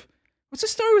lines of, what's the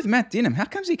story with Matt Dinham? How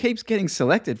comes he keeps getting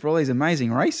selected for all these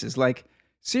amazing races? Like,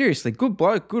 seriously, good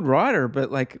bloke, good rider, but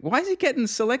like, why is he getting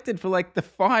selected for like the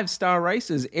 5-star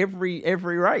races every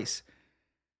race?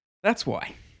 That's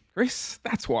why. Chris,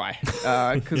 that's why.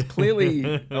 Because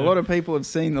clearly a lot of people have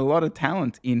seen a lot of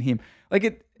talent in him.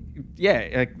 Like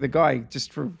the guy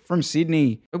just from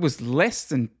Sydney, it was less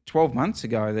than 12 months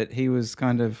ago that he was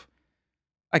kind of,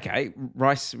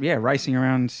 racing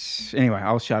around. Anyway,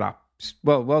 I'll shut up.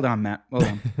 Well done, Matt. Well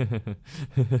done.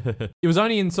 It was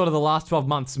only in sort of the last 12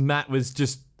 months Matt was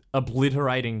just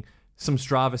obliterating some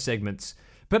Strava segments.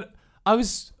 But I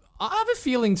have a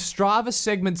feeling Strava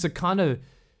segments are kind of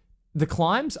the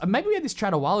climbs. Maybe we had this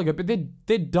chat a while ago, but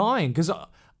they're dying because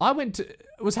I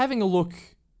was having a look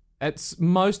at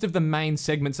most of the main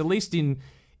segments, at least in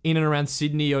and around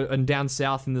Sydney and down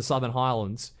south in the Southern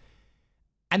Highlands.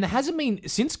 And there hasn't been,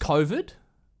 since COVID,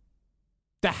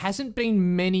 there hasn't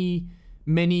been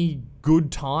many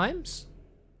good times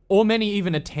or many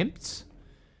even attempts.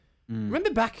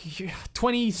 Remember back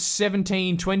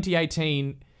 2017,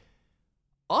 2018,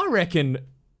 I reckon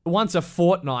once a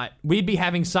fortnight, we'd be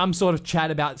having some sort of chat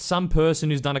about some person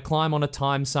who's done a climb on a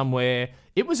time somewhere.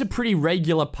 It was a pretty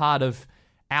regular part of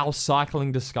our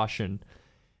cycling discussion.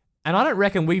 And I don't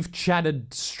reckon we've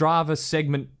chatted Strava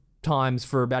segment times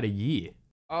for about a year.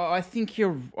 I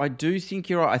do think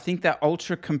you're right. I think that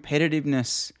ultra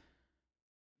competitiveness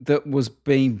that was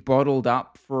being bottled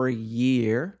up for a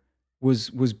year was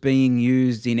being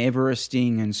used in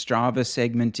Everesting and Strava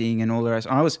segmenting and all the rest.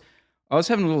 I was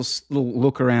having a little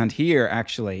look around here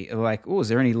actually, like, is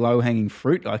there any low-hanging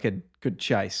fruit I could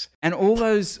chase? And all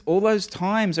those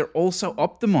times are also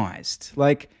optimized.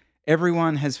 Like,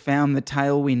 everyone has found the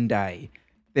tailwind day.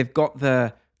 They've got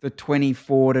the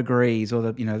 24 degrees or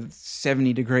the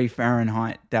 70-degree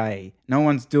Fahrenheit day. No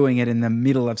one's doing it in the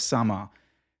middle of summer.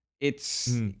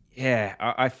 it's yeah.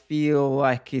 I feel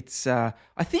like it's. I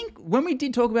think when we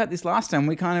did talk about this last time,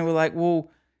 we kind of were like,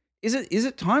 well, is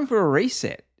it time for a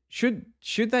reset?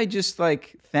 Should they just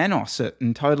like Thanos it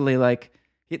and totally like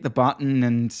hit the button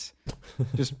and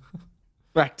just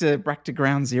back to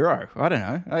ground zero? I don't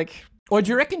know. Like, or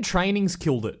do you reckon training's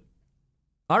killed it?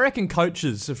 I reckon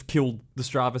coaches have killed the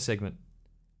Strava segment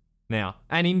now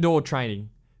and indoor training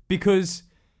because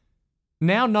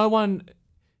now no one.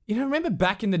 You know, remember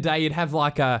back in the day, you'd have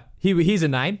like here's a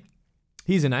name.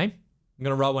 I'm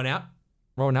gonna roll one out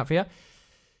for you.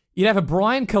 You'd have a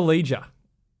Brian Collegia,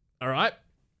 all right,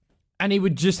 and he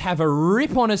would just have a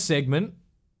rip on a segment.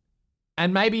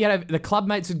 And maybe the club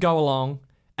mates would go along,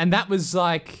 and that was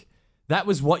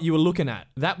what you were looking at.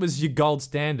 That was your gold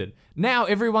standard. Now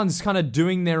everyone's kind of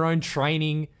doing their own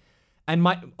training, and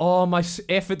my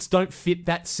efforts don't fit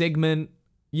that segment,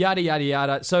 yada, yada,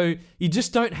 yada. So you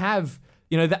just don't have,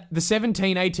 that the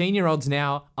 17, 18-year-olds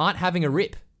now aren't having a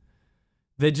rip.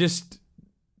 They're just,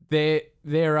 they're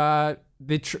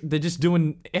just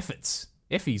doing effies,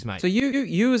 mate. So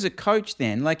you as a coach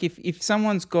then, like if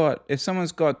someone's got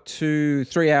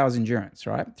 3 hours endurance,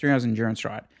 right? 3 hours endurance,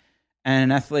 right?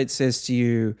 And an athlete says to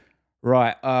you,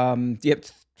 right, yep,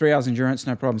 3 hours endurance,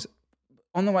 no problems.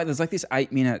 On the way, there's like this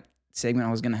 8-minute segment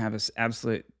I was going to have an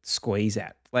absolute squeeze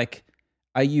at. Like,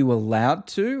 are you allowed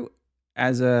to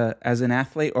as an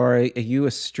athlete, or are you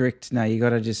a strict, no, you got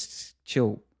to just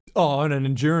chill? Oh, on an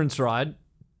endurance ride,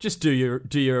 just do your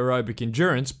aerobic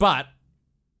endurance, but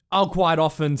I'll quite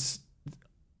often,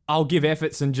 I'll give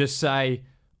efforts and just say,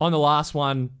 on the last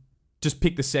one, just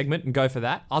pick the segment and go for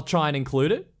that. I'll try and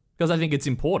include it because I think it's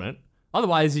important.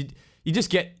 Otherwise, you just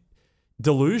get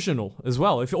delusional as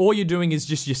well. If all you're doing is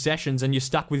just your sessions and you're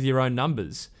stuck with your own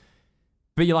numbers.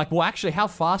 But you're like, well, actually, how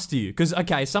fast are you? Because,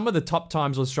 okay, some of the top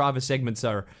times on Strava segments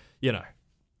are,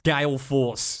 gale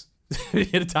force, a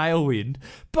tailwind.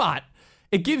 But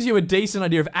it gives you a decent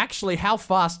idea of actually how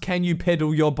fast can you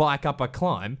pedal your bike up a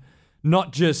climb,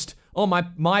 not just, oh,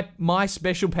 my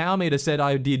special power meter said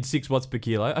I did 6 watts per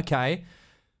kilo. Okay,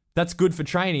 that's good for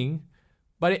training,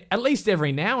 but at least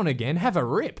every now and again, have a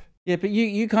rip. Yeah, but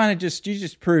you kind of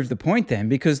just proved the point then,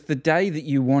 because the day that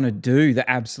you want to do the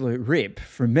absolute rip,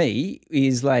 for me,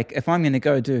 is like if I'm going to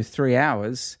go do 3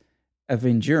 hours of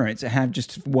endurance and have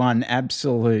just one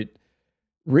absolute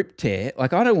rip tear,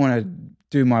 like I don't want to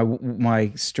do my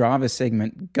Strava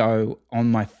segment go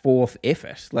on my 4th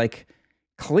effort. Like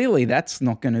clearly that's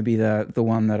not going to be the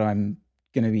one that I'm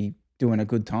going to be doing a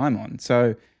good time on.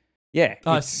 So yeah,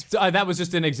 that was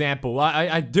just an example.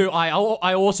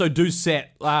 I also do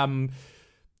set to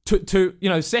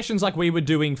sessions like we were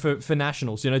doing for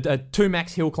nationals. A 2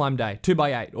 max hill climb day,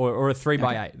 2x8 or a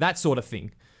 3x8, that sort of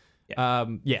thing. Yeah.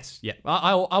 Yes, yeah.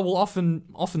 I will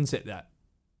often set that,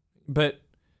 but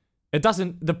it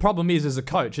doesn't. The problem is, as a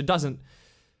coach, it doesn't.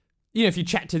 If you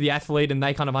chat to the athlete and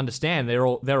they kind of understand, they're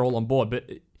all on board. But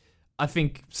I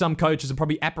think some coaches are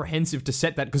probably apprehensive to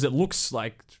set that because it looks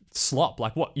like slop.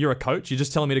 Like, what? You're a coach? You're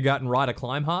just telling me to go out and ride a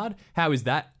climb hard? How is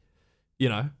that?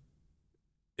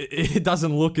 It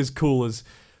doesn't look as cool as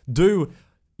do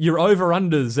your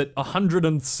over-unders at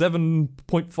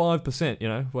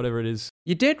 107.5%, whatever it is.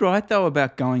 You're dead right, though,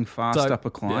 about going fast up a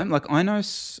climb. Yeah. Like,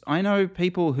 I know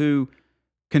people who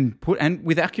can put, and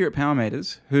with accurate power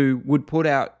meters, who would put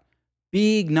out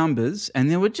big numbers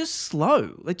and they were just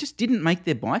slow. They just didn't make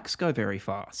their bikes go very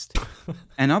fast.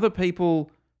 And other people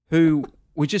who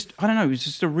were just, I don't know, it was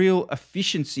just a real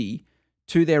efficiency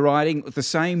to their riding with the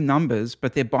same numbers,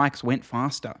 but their bikes went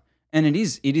faster. And it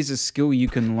is a skill you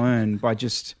can learn by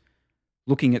just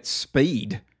looking at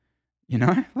speed,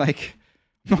 Like,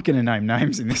 I'm not going to name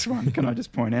names in this one, can I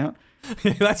just point out?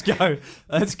 Let's go.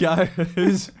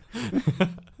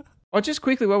 Just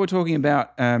quickly, while we're talking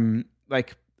about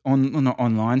not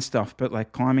online stuff, but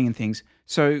like climbing and things.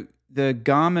 So the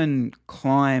Garmin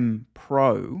Climb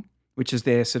Pro, which is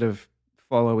their sort of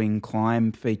following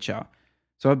climb feature.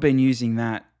 So I've been using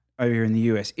that over here in the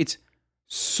US. It's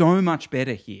so much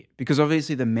better here because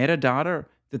obviously the metadata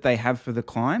that they have for the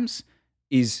climbs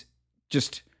is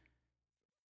just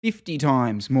 50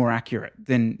 times more accurate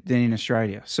than in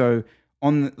Australia. So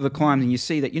on the climb, and you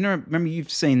see that, remember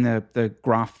you've seen the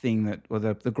graph thing or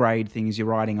the grade thing as you're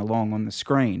riding along on the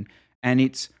screen, and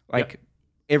it's like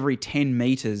every 10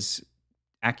 meters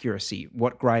accuracy,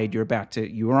 what grade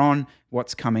you're on,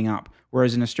 what's coming up.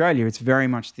 Whereas in Australia, it's very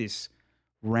much this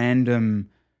random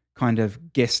kind of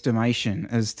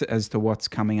guesstimation as to what's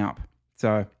coming up.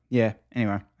 So yeah,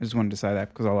 anyway, I just wanted to say that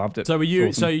because I loved it. So were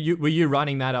you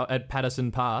running that at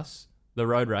Patterson Pass, the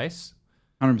road race?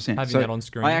 100%. Having that on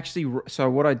screen. So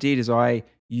what I did is I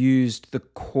used the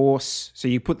course. So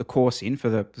you put the course in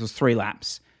it was 3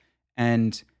 laps,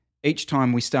 and each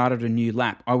time we started a new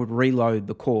lap, I would reload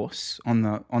the course on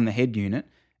the head unit,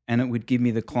 and it would give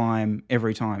me the climb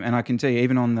every time. And I can tell you,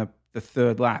 even on the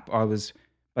 3rd lap, I was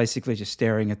basically just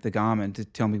staring at the Garmin to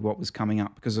tell me what was coming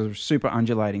up, because it was a super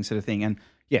undulating sort of thing. And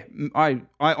yeah, I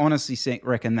honestly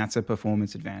reckon that's a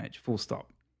performance advantage, full stop.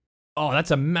 Oh,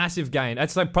 that's a massive gain.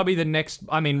 That's like probably the next,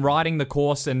 I mean, riding the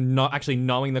course and not actually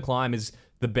knowing the climb is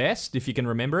the best if you can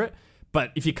remember it.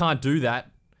 But if you can't do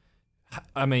that,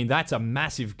 I mean, that's a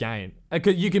massive gain.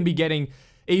 You can be getting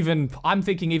I'm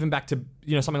thinking even back to,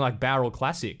 something like Barrel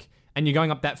Classic, and you're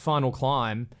going up that final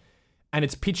climb and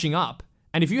it's pitching up.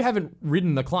 And if you haven't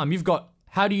ridden the climb,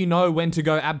 how do you know when to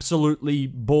go absolutely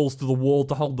balls to the wall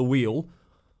to hold the wheel,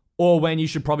 or when you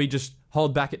should probably just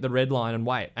hold back at the red line and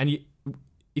wait? And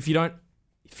if you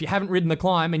haven't ridden the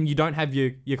climb and you don't have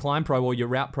your climb pro or your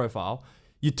route profile,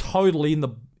 you're totally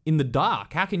in the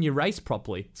dark. How can you race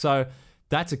properly? So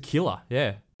that's a killer.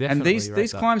 Yeah, definitely. And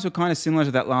these climbs were kind of similar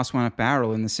to that last one at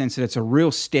Barrel in the sense that it's a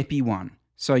real steppy one.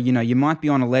 So, you might be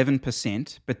on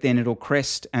 11%, but then it'll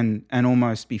crest and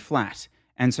almost be flat.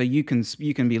 And so you can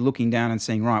be looking down and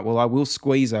saying, right, well, I will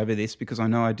squeeze over this because I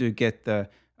know I do get the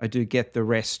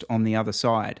rest on the other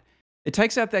side. It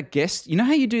takes out that guess. You know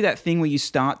how you do that thing where you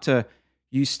start to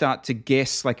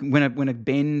guess, like when a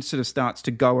bend sort of starts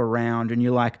to go around and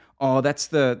you're like, oh, that's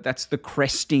the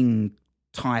cresting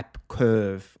type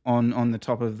curve on the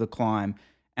top of the climb,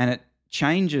 and it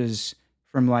changes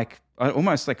from like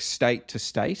almost like state to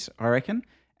state, I reckon.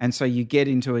 And so you get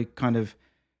into a kind of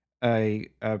a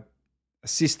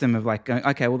system of like going,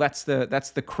 okay, well that's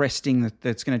the cresting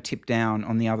that's going to tip down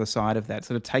on the other side of that.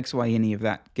 So it takes away any of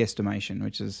that guesstimation,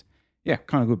 which is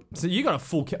kind of good. So you got a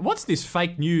full. What's this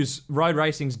fake news? Road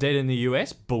racing's dead in the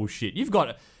US bullshit. You've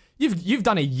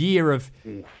done a year of.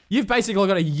 You've basically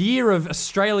got a year of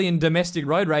Australian domestic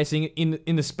road racing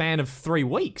in the span of 3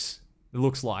 weeks. It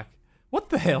looks like. What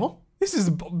the hell? This is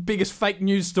the biggest fake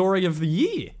news story of the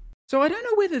year. So I don't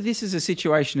know whether this is a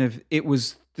situation of it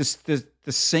was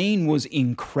the scene was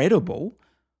incredible,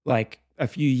 like a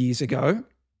few years ago,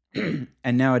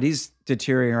 and now it is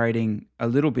deteriorating a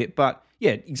little bit. But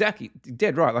yeah, exactly,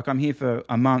 dead right. Like I'm here for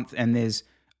a month, and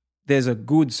there's a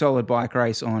good solid bike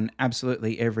race on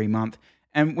absolutely every month.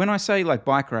 And when I say like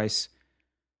bike race,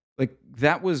 like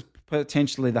that was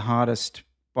potentially the hardest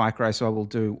bike race I will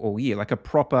do all year. Like a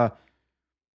proper,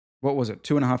 what was it,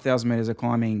 2,500 meters of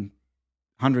climbing,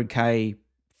 100K,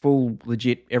 full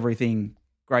legit everything,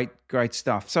 great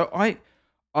stuff. So I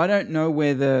don't know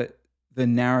where the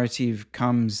narrative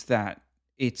comes that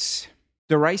it's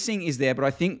the racing is there, but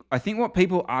I think what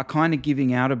people are kind of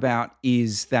giving out about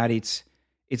is that it's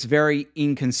very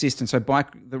inconsistent. So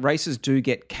the races do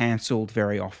get cancelled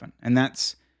very often, and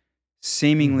that's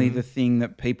seemingly the thing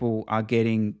that people are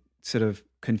getting sort of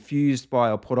confused by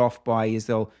or put off by is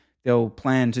they'll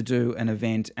plan to do an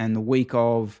event, and the week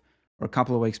of or a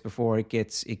couple of weeks before it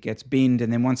gets binned,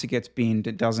 and then once it gets binned,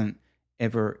 it doesn't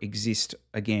ever exist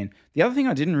again. The other thing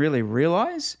I didn't really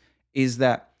realize is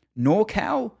that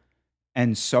NorCal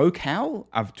and SoCal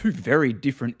are 2 very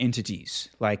different entities.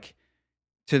 Like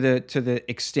to the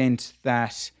extent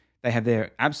that they have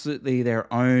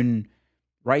their own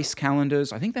race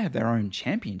calendars. I think they have their own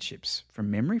championships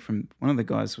from memory. From one of the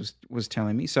guys was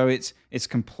telling me. So it's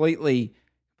completely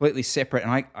separate,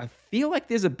 and I feel like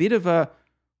there's a bit of a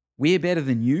we're better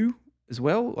than you as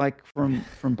well, like from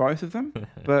both of them.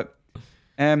 But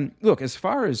look, as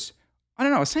far as I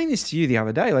don't know, I was saying this to you the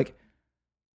other day, like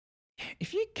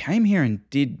if you came here and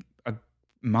did a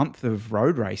month of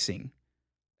road racing,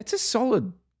 it's a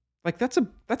solid, like that's a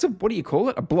what do you call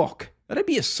it? A block. That'd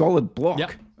be a solid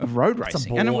block of road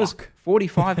racing, and it was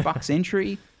 $45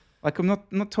 entry. Like I'm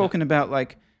not talking about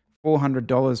like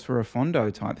 $400 for a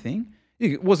Fondo type thing.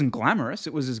 It wasn't glamorous.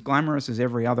 It was as glamorous as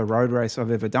every other road race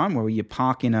I've ever done, where you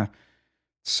park in a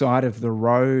side of the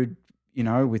road,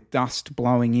 with dust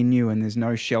blowing in you, and there's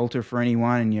no shelter for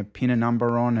anyone, and you pin a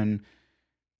number on, and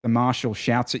the marshal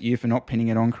shouts at you for not pinning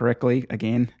it on correctly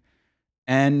again,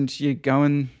 and you go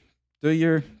and do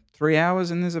your 3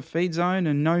 hours, and there's a feed zone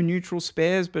and no neutral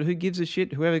spares, but who gives a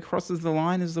shit? Whoever crosses the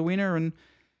line is the winner, and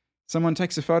someone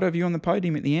takes a photo of you on the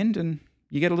podium at the end, and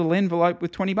you get a little envelope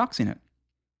with $20 in it.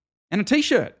 And a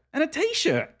T-shirt.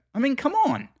 I mean, come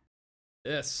on.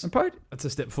 Yes. That's a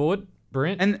step forward.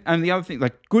 Brilliant. And the other thing,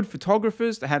 like good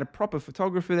photographers, they had a proper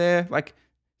photographer there. Like,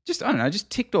 just, I don't know, just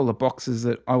ticked all the boxes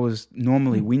that I was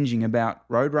normally whinging about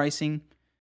road racing.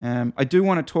 I do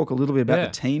want to talk a little bit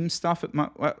about the team stuff at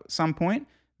some point.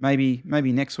 Maybe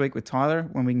next week with Tyler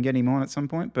when we can get him on at some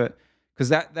point. But because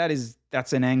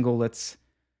that's an angle that's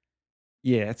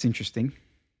Yeah, it's interesting.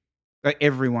 Like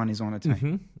everyone is on a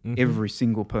team. Every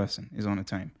single person is on a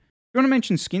team. You want to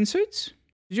mention skin suits?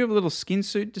 Did you have a little skin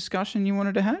suit discussion you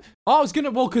wanted to have? Oh, I was going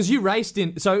to, well, because you raced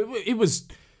in, so it was,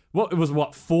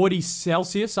 what, 40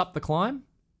 Celsius up the climb?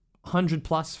 100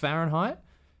 plus Fahrenheit?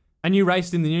 And you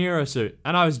raced in the NERO suit.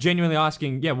 And I was genuinely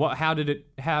asking, how did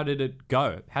it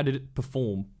go? How did it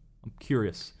perform? I'm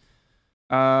curious.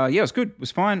 It was good. It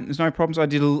was fine. There's no problems. I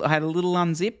had a little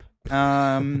unzip,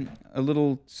 a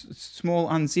little small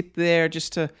unzip there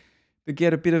just to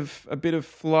get a bit of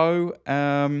flow.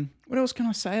 What else can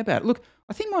I say about it? Look,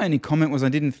 I think my only comment was I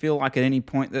didn't feel like at any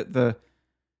point that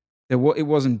it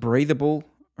wasn't breathable,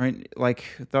 right? Like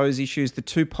those issues, the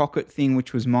 2-pocket thing,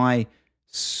 which was my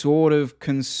sort of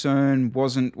concern,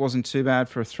 wasn't too bad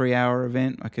for a 3-hour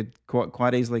event. I could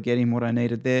quite easily get in what I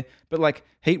needed there. But like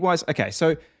heat-wise, okay,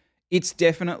 so it's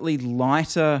definitely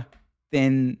lighter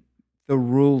than the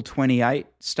Rule 28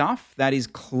 stuff. That is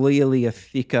clearly a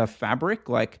thicker fabric,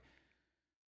 like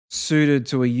suited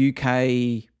to a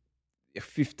UK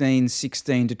 15,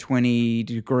 16 to 20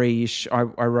 degree-ish. I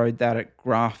rode that at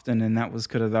Grafton, and that was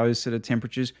kind of those sort of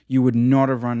temperatures. You would not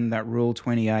have run that Rule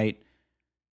 28,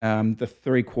 the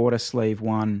 3/4 sleeve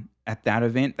one at that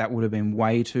event. That would have been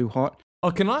way too hot.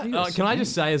 Oh, can I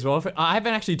just say as well? I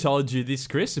haven't actually told you this,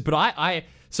 Chris, but I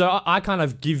kind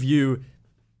of give you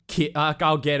kit.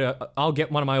 I'll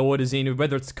get one of my orders in,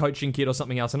 whether it's a coaching kit or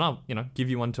something else, and I'll give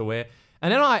you one to wear.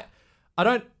 And then I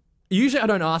don't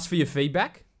ask for your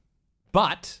feedback,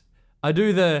 but I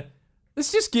do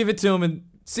let's just give it to him and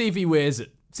see if he wears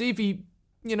it. See if he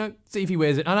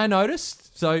wears it. And I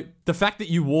noticed, so the fact that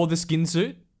you wore the skin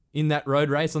suit in that road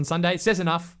race on Sunday says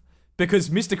enough, because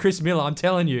Mr. Chris Miller, I'm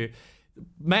telling you,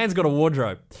 man's got a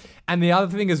wardrobe. And the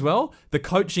other thing as well, the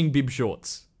coaching bib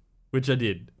shorts, which I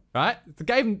did, right?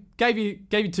 Gave you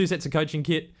 2 sets of coaching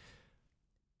kit.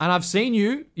 And I've seen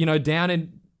you, down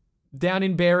in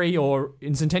Berry or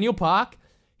in Centennial Park.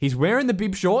 He's wearing the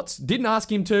bib shorts. Didn't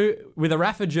ask him to, with a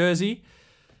Rafa jersey.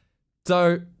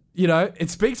 So, it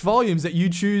speaks volumes that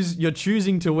you're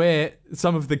choosing to wear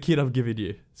some of the kit I've given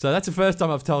you. So that's the first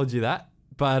time I've told you that.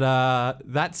 But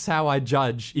that's how I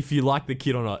judge if you like the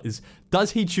kit or not, is does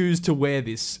he choose to wear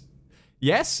this?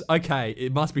 Yes? Okay,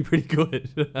 it must be pretty good.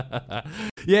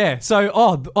 Yeah,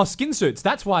 so, skin suits.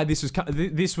 That's why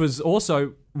this was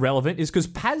also relevant, is because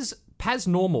Paz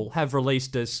Normal have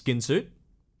released a skin suit.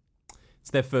 It's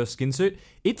their first skin suit.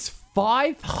 It's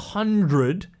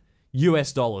 $500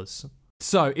 US.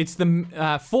 So it's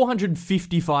the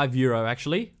 455 euro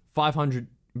actually,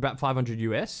 about 500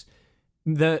 US.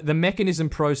 The Mechanism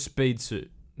Pro Speed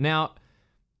Suit. Now,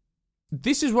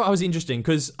 this is what I was interesting,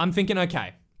 because I'm thinking,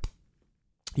 okay,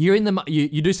 you're in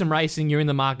you do some racing, you're in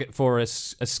the market for a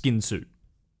skin suit.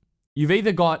 You've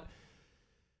either got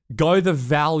go the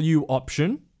value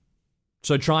option,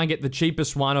 so try and get the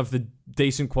cheapest one of the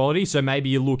decent quality. So maybe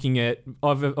you're looking at,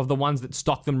 of the ones that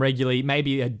stock them regularly,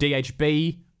 maybe a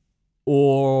DHB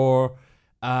or,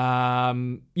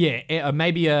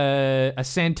 maybe a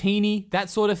Santini, that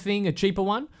sort of thing, a cheaper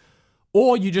one.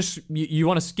 Or you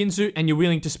want a skin suit and you're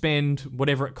willing to spend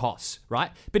whatever it costs,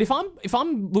 right? But if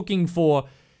I'm looking at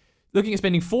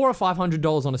spending $400 or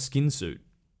 $500 on a skin suit,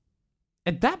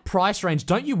 at that price range,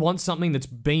 don't you want something that's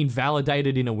been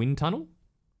validated in a wind tunnel?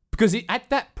 Because at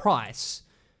that price,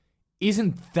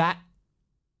 isn't that,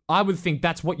 I would think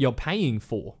that's what you're paying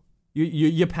for.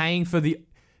 You're paying for the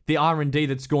R&D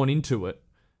that's gone into it.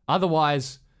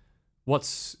 Otherwise, why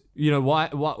does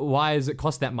it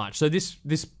cost that much? So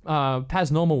this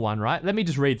Paz Normal one, right? Let me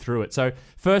just read through it. So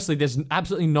firstly, there's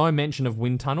absolutely no mention of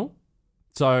wind tunnel.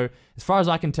 So as far as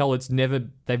I can tell,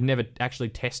 they've never actually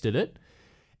tested it.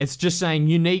 It's just saying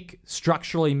unique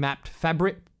structurally mapped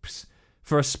fabrics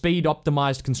for a speed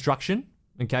optimized construction.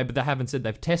 Okay, but they haven't said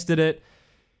they've tested it.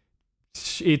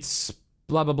 It's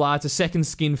blah, blah, blah. It's a second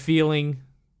skin feeling.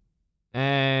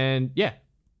 And yeah,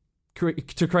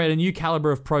 to create a new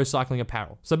caliber of pro cycling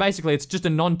apparel. So basically, it's just a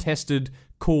non-tested,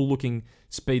 cool-looking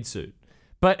speed suit.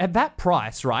 But at that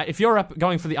price, right, if you're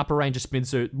going for the upper range of speed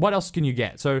suit, what else can you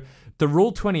get? So the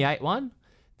Rule 28 one,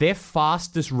 their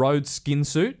fastest road skin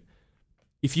suit,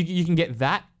 if you can get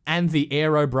that and the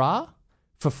Aero bra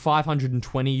for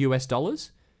 $520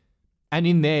 US. And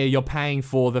in there, you're paying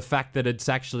for the fact that it's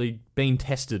actually been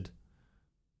tested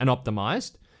and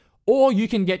optimized. Or you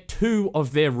can get 2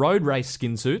 of their road race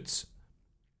skin suits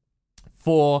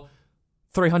for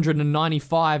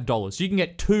 $395. You can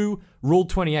get 2 Rule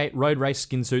 28 road race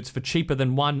skin suits for cheaper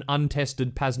than one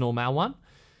untested Paz Normal one.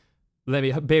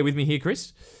 Bear with me here,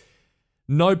 Chris.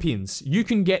 No pins. You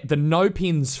can get the no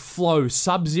pins Flow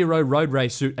Sub-Zero road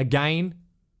race suit, again,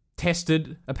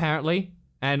 tested apparently,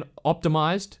 and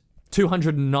optimized,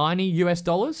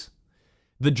 $290.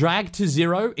 The Drag to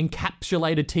Zero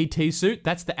encapsulated TT suit,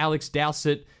 that's the Alex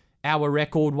Dowsett hour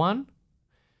record one.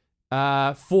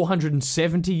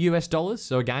 $470.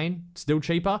 So again, still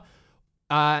cheaper.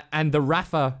 And the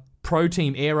Rafa Pro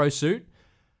Team Aero suit.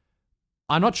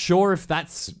 I'm not sure if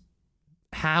that's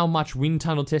how much wind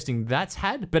tunnel testing that's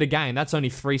had, but again, that's only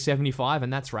 $375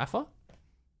 and that's Rafa.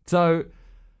 So,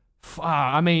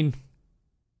 I mean,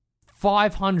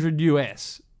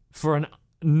 $500 for a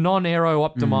non-aero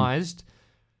optimized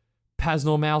Paz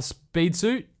Normal speed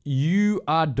suit. You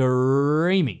are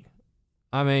dreaming.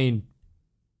 I mean,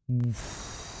 we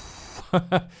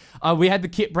had the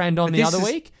Kit brand on the other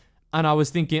week, and I was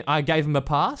thinking, I gave him a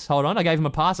pass. Hold on, I gave him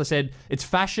a pass. I said, it's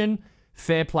fashion,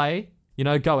 fair play,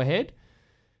 go ahead.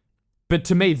 But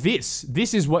to me, this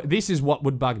is what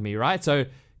would bug me, right? So,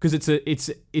 because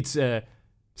it's a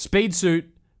speed suit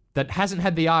that hasn't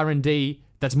had the R&D,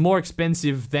 that's more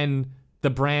expensive than the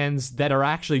brands that are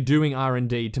actually doing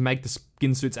R&D to make the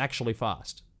skin suits actually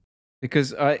fast.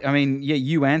 Because I mean,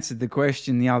 you answered the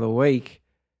question the other week.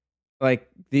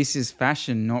 Like, this is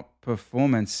fashion, not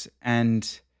performance,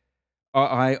 and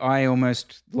I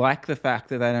almost like the fact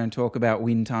that they don't talk about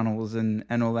wind tunnels and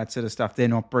all that sort of stuff. They're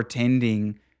not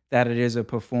pretending that it is a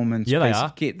performance piece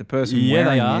of kit. The person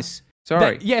wearing this,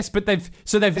 sorry, yes, but they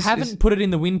haven't put it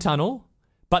in the wind tunnel,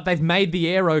 but they've made the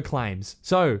aero claims.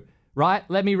 So, right,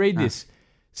 let me read this.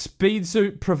 Speed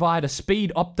suit provide a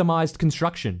speed optimized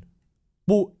construction.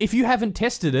 Well, if you haven't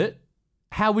tested it,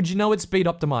 how would you know it's speed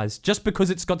optimized? Just because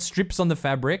it's got strips on the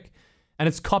fabric and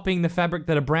it's copying the fabric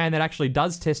that a brand that actually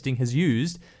does testing has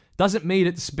used doesn't mean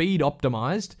it's speed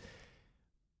optimized.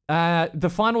 The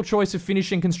final choice of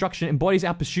finishing construction embodies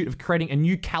our pursuit of creating a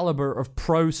new caliber of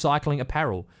pro cycling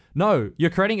apparel. No, you're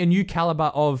creating a new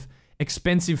caliber of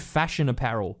expensive fashion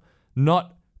apparel,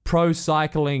 not pro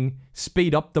cycling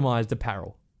speed optimized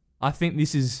apparel. I think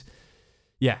this is,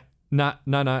 no.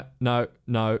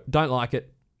 Don't like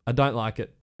it. I don't like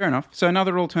it. Fair enough. So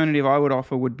another alternative I would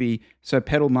offer would be,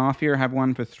 Pedal Mafia have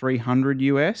one for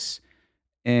 $300,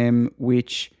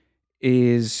 which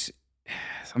is,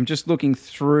 I'm just looking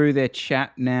through their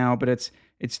chat now, but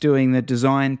it's doing the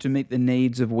design to meet the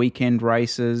needs of weekend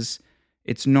races.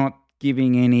 It's not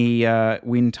giving any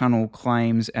wind tunnel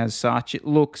claims as such. It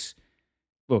looks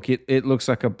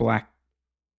like a black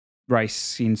race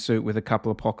skin suit with a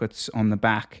couple of pockets on the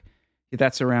back.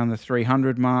 That's around the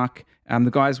 300 mark. The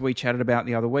guys we chatted about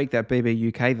the other week, that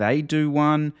BB UK, they do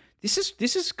one. This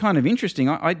is kind of interesting.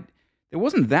 It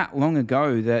wasn't that long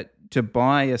ago that to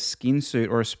buy a skin suit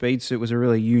or a speed suit was a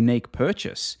really unique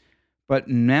purchase. But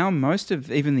now most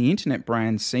of even the internet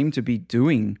brands seem to be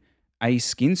doing a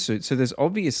skin suit. So there's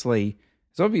obviously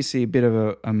a bit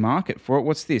of a market for it.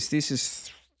 What's this? This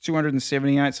is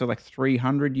 $278, so like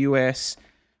 $300.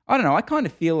 I don't know. I kind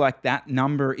of feel like that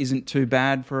number isn't too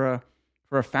bad for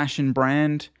a fashion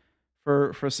brand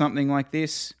for something like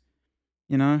this.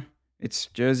 It's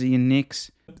Jersey and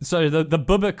Knicks. So the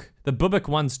Bubik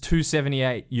one's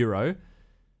 €278.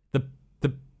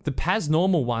 The Paz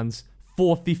normal one's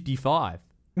 $455.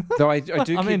 Though I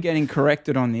do keep getting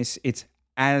corrected on this. It's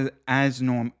as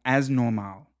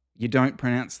normal. You don't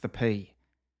pronounce the P.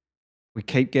 We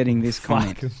keep getting this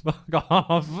comment. Fuck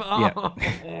off.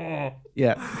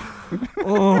 Yeah.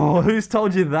 Oh, who's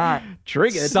told you that?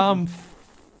 Triggered.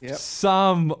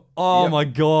 Oh my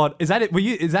God. Is that it?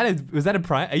 Was that a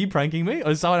prank? Are you pranking me? Or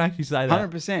did someone actually say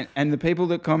that? 100%. And the people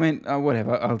that comment,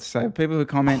 whatever, I'll say, people who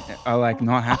comment are like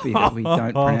not happy that we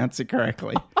don't pronounce it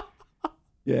correctly.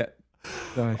 Yeah.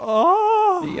 So, there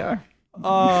you go.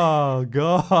 Oh,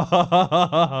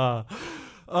 God.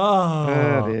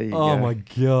 There you go. Oh my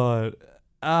God.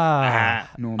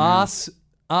 Normal. Ask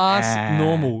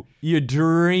normal. You're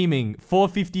dreaming.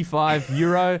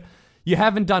 €455. You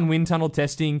haven't done wind tunnel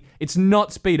testing. It's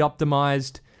not speed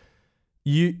optimized.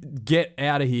 You get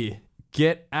out of here.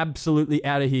 Get absolutely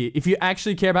out of here. If you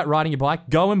actually care about riding your bike,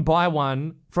 go and buy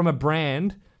one from a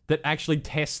brand that actually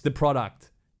tests the product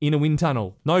in a wind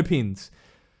tunnel. No pins.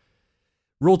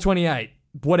 Rule 28.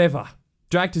 Whatever.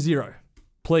 Drag to zero.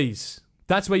 Please.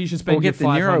 That's where you should spend your $500.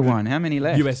 We'll get the NERO one. How many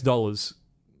left? US dollars.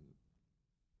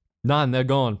 None. They're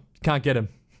gone. Can't get them.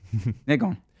 They're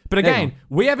gone. But again,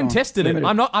 we haven't tested it.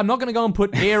 I'm not going to go and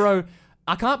put aero.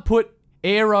 I can't put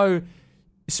aero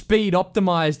speed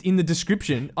optimized in the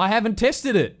description. I haven't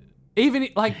tested it. Even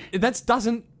like that's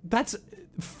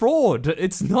fraud.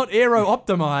 It's not aero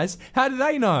optimized. How do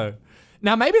they know?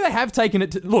 Now maybe they have taken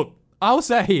it to look. I'll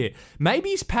say here,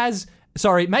 maybe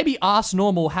Arse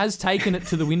Normal has taken it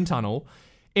to the wind tunnel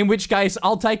In which case,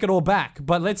 I'll take it all back.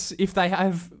 But if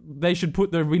they should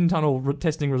put the wind tunnel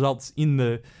testing results in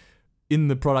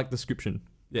the product description.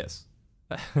 Yes.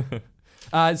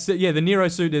 So yeah, the NERO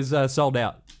suit is sold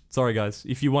out. Sorry guys,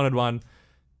 if you wanted one,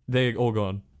 they're all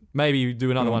gone. Maybe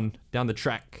do another one down the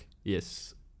track.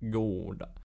 Yes, good.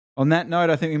 On that note,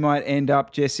 I think we might end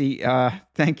up, Jesse.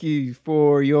 Thank you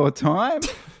for your time.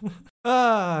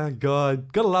 God,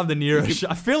 gotta love the NERO show.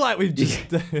 I feel like we've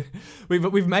just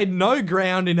we've made no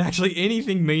ground in actually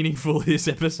anything meaningful this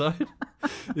episode.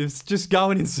 It's just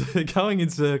going in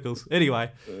circles.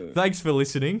 Anyway, thanks for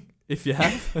listening. If you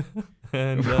have,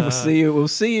 and we'll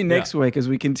see you next week as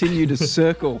we continue to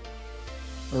circle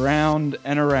around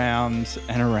and around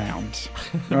and around.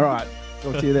 All right,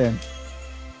 talk to you then.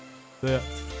 Yeah.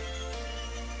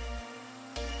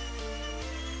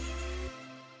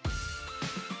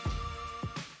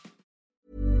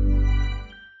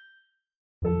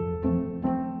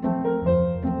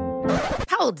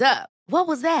 Hold up. What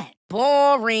was that?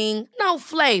 Boring. No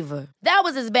flavor. That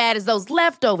was as bad as those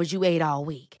leftovers you ate all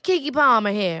week. Keke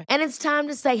Palmer here, and it's time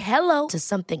to say hello to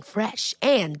something fresh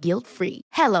and guilt-free.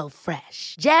 Hello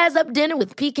Fresh. Jazz up dinner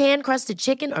with pecan-crusted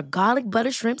chicken or garlic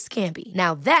butter shrimp scampi.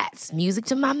 Now that's music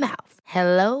to my mouth.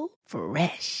 Hello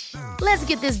Fresh. Let's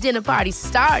get this dinner party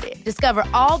started. Discover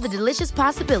all the delicious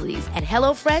possibilities at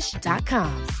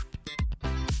hellofresh.com.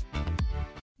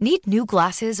 Need new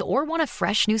glasses or want a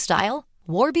fresh new style?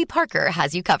 Warby Parker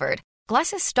has you covered.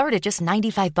 Glasses start at just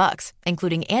 $95,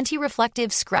 including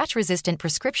anti-reflective, scratch-resistant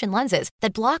prescription lenses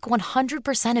that block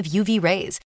 100% of UV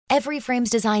rays. Every frame's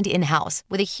designed in-house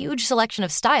with a huge selection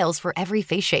of styles for every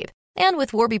face shape. And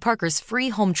with Warby Parker's free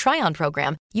home try-on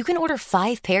program, you can order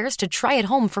 5 pairs to try at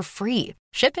home for free.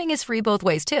 Shipping is free both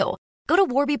ways, too. Go to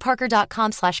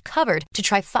warbyparker.com/covered to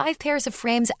try 5 pairs of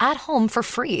frames at home for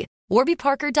free.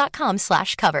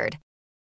 warbyparker.com/covered.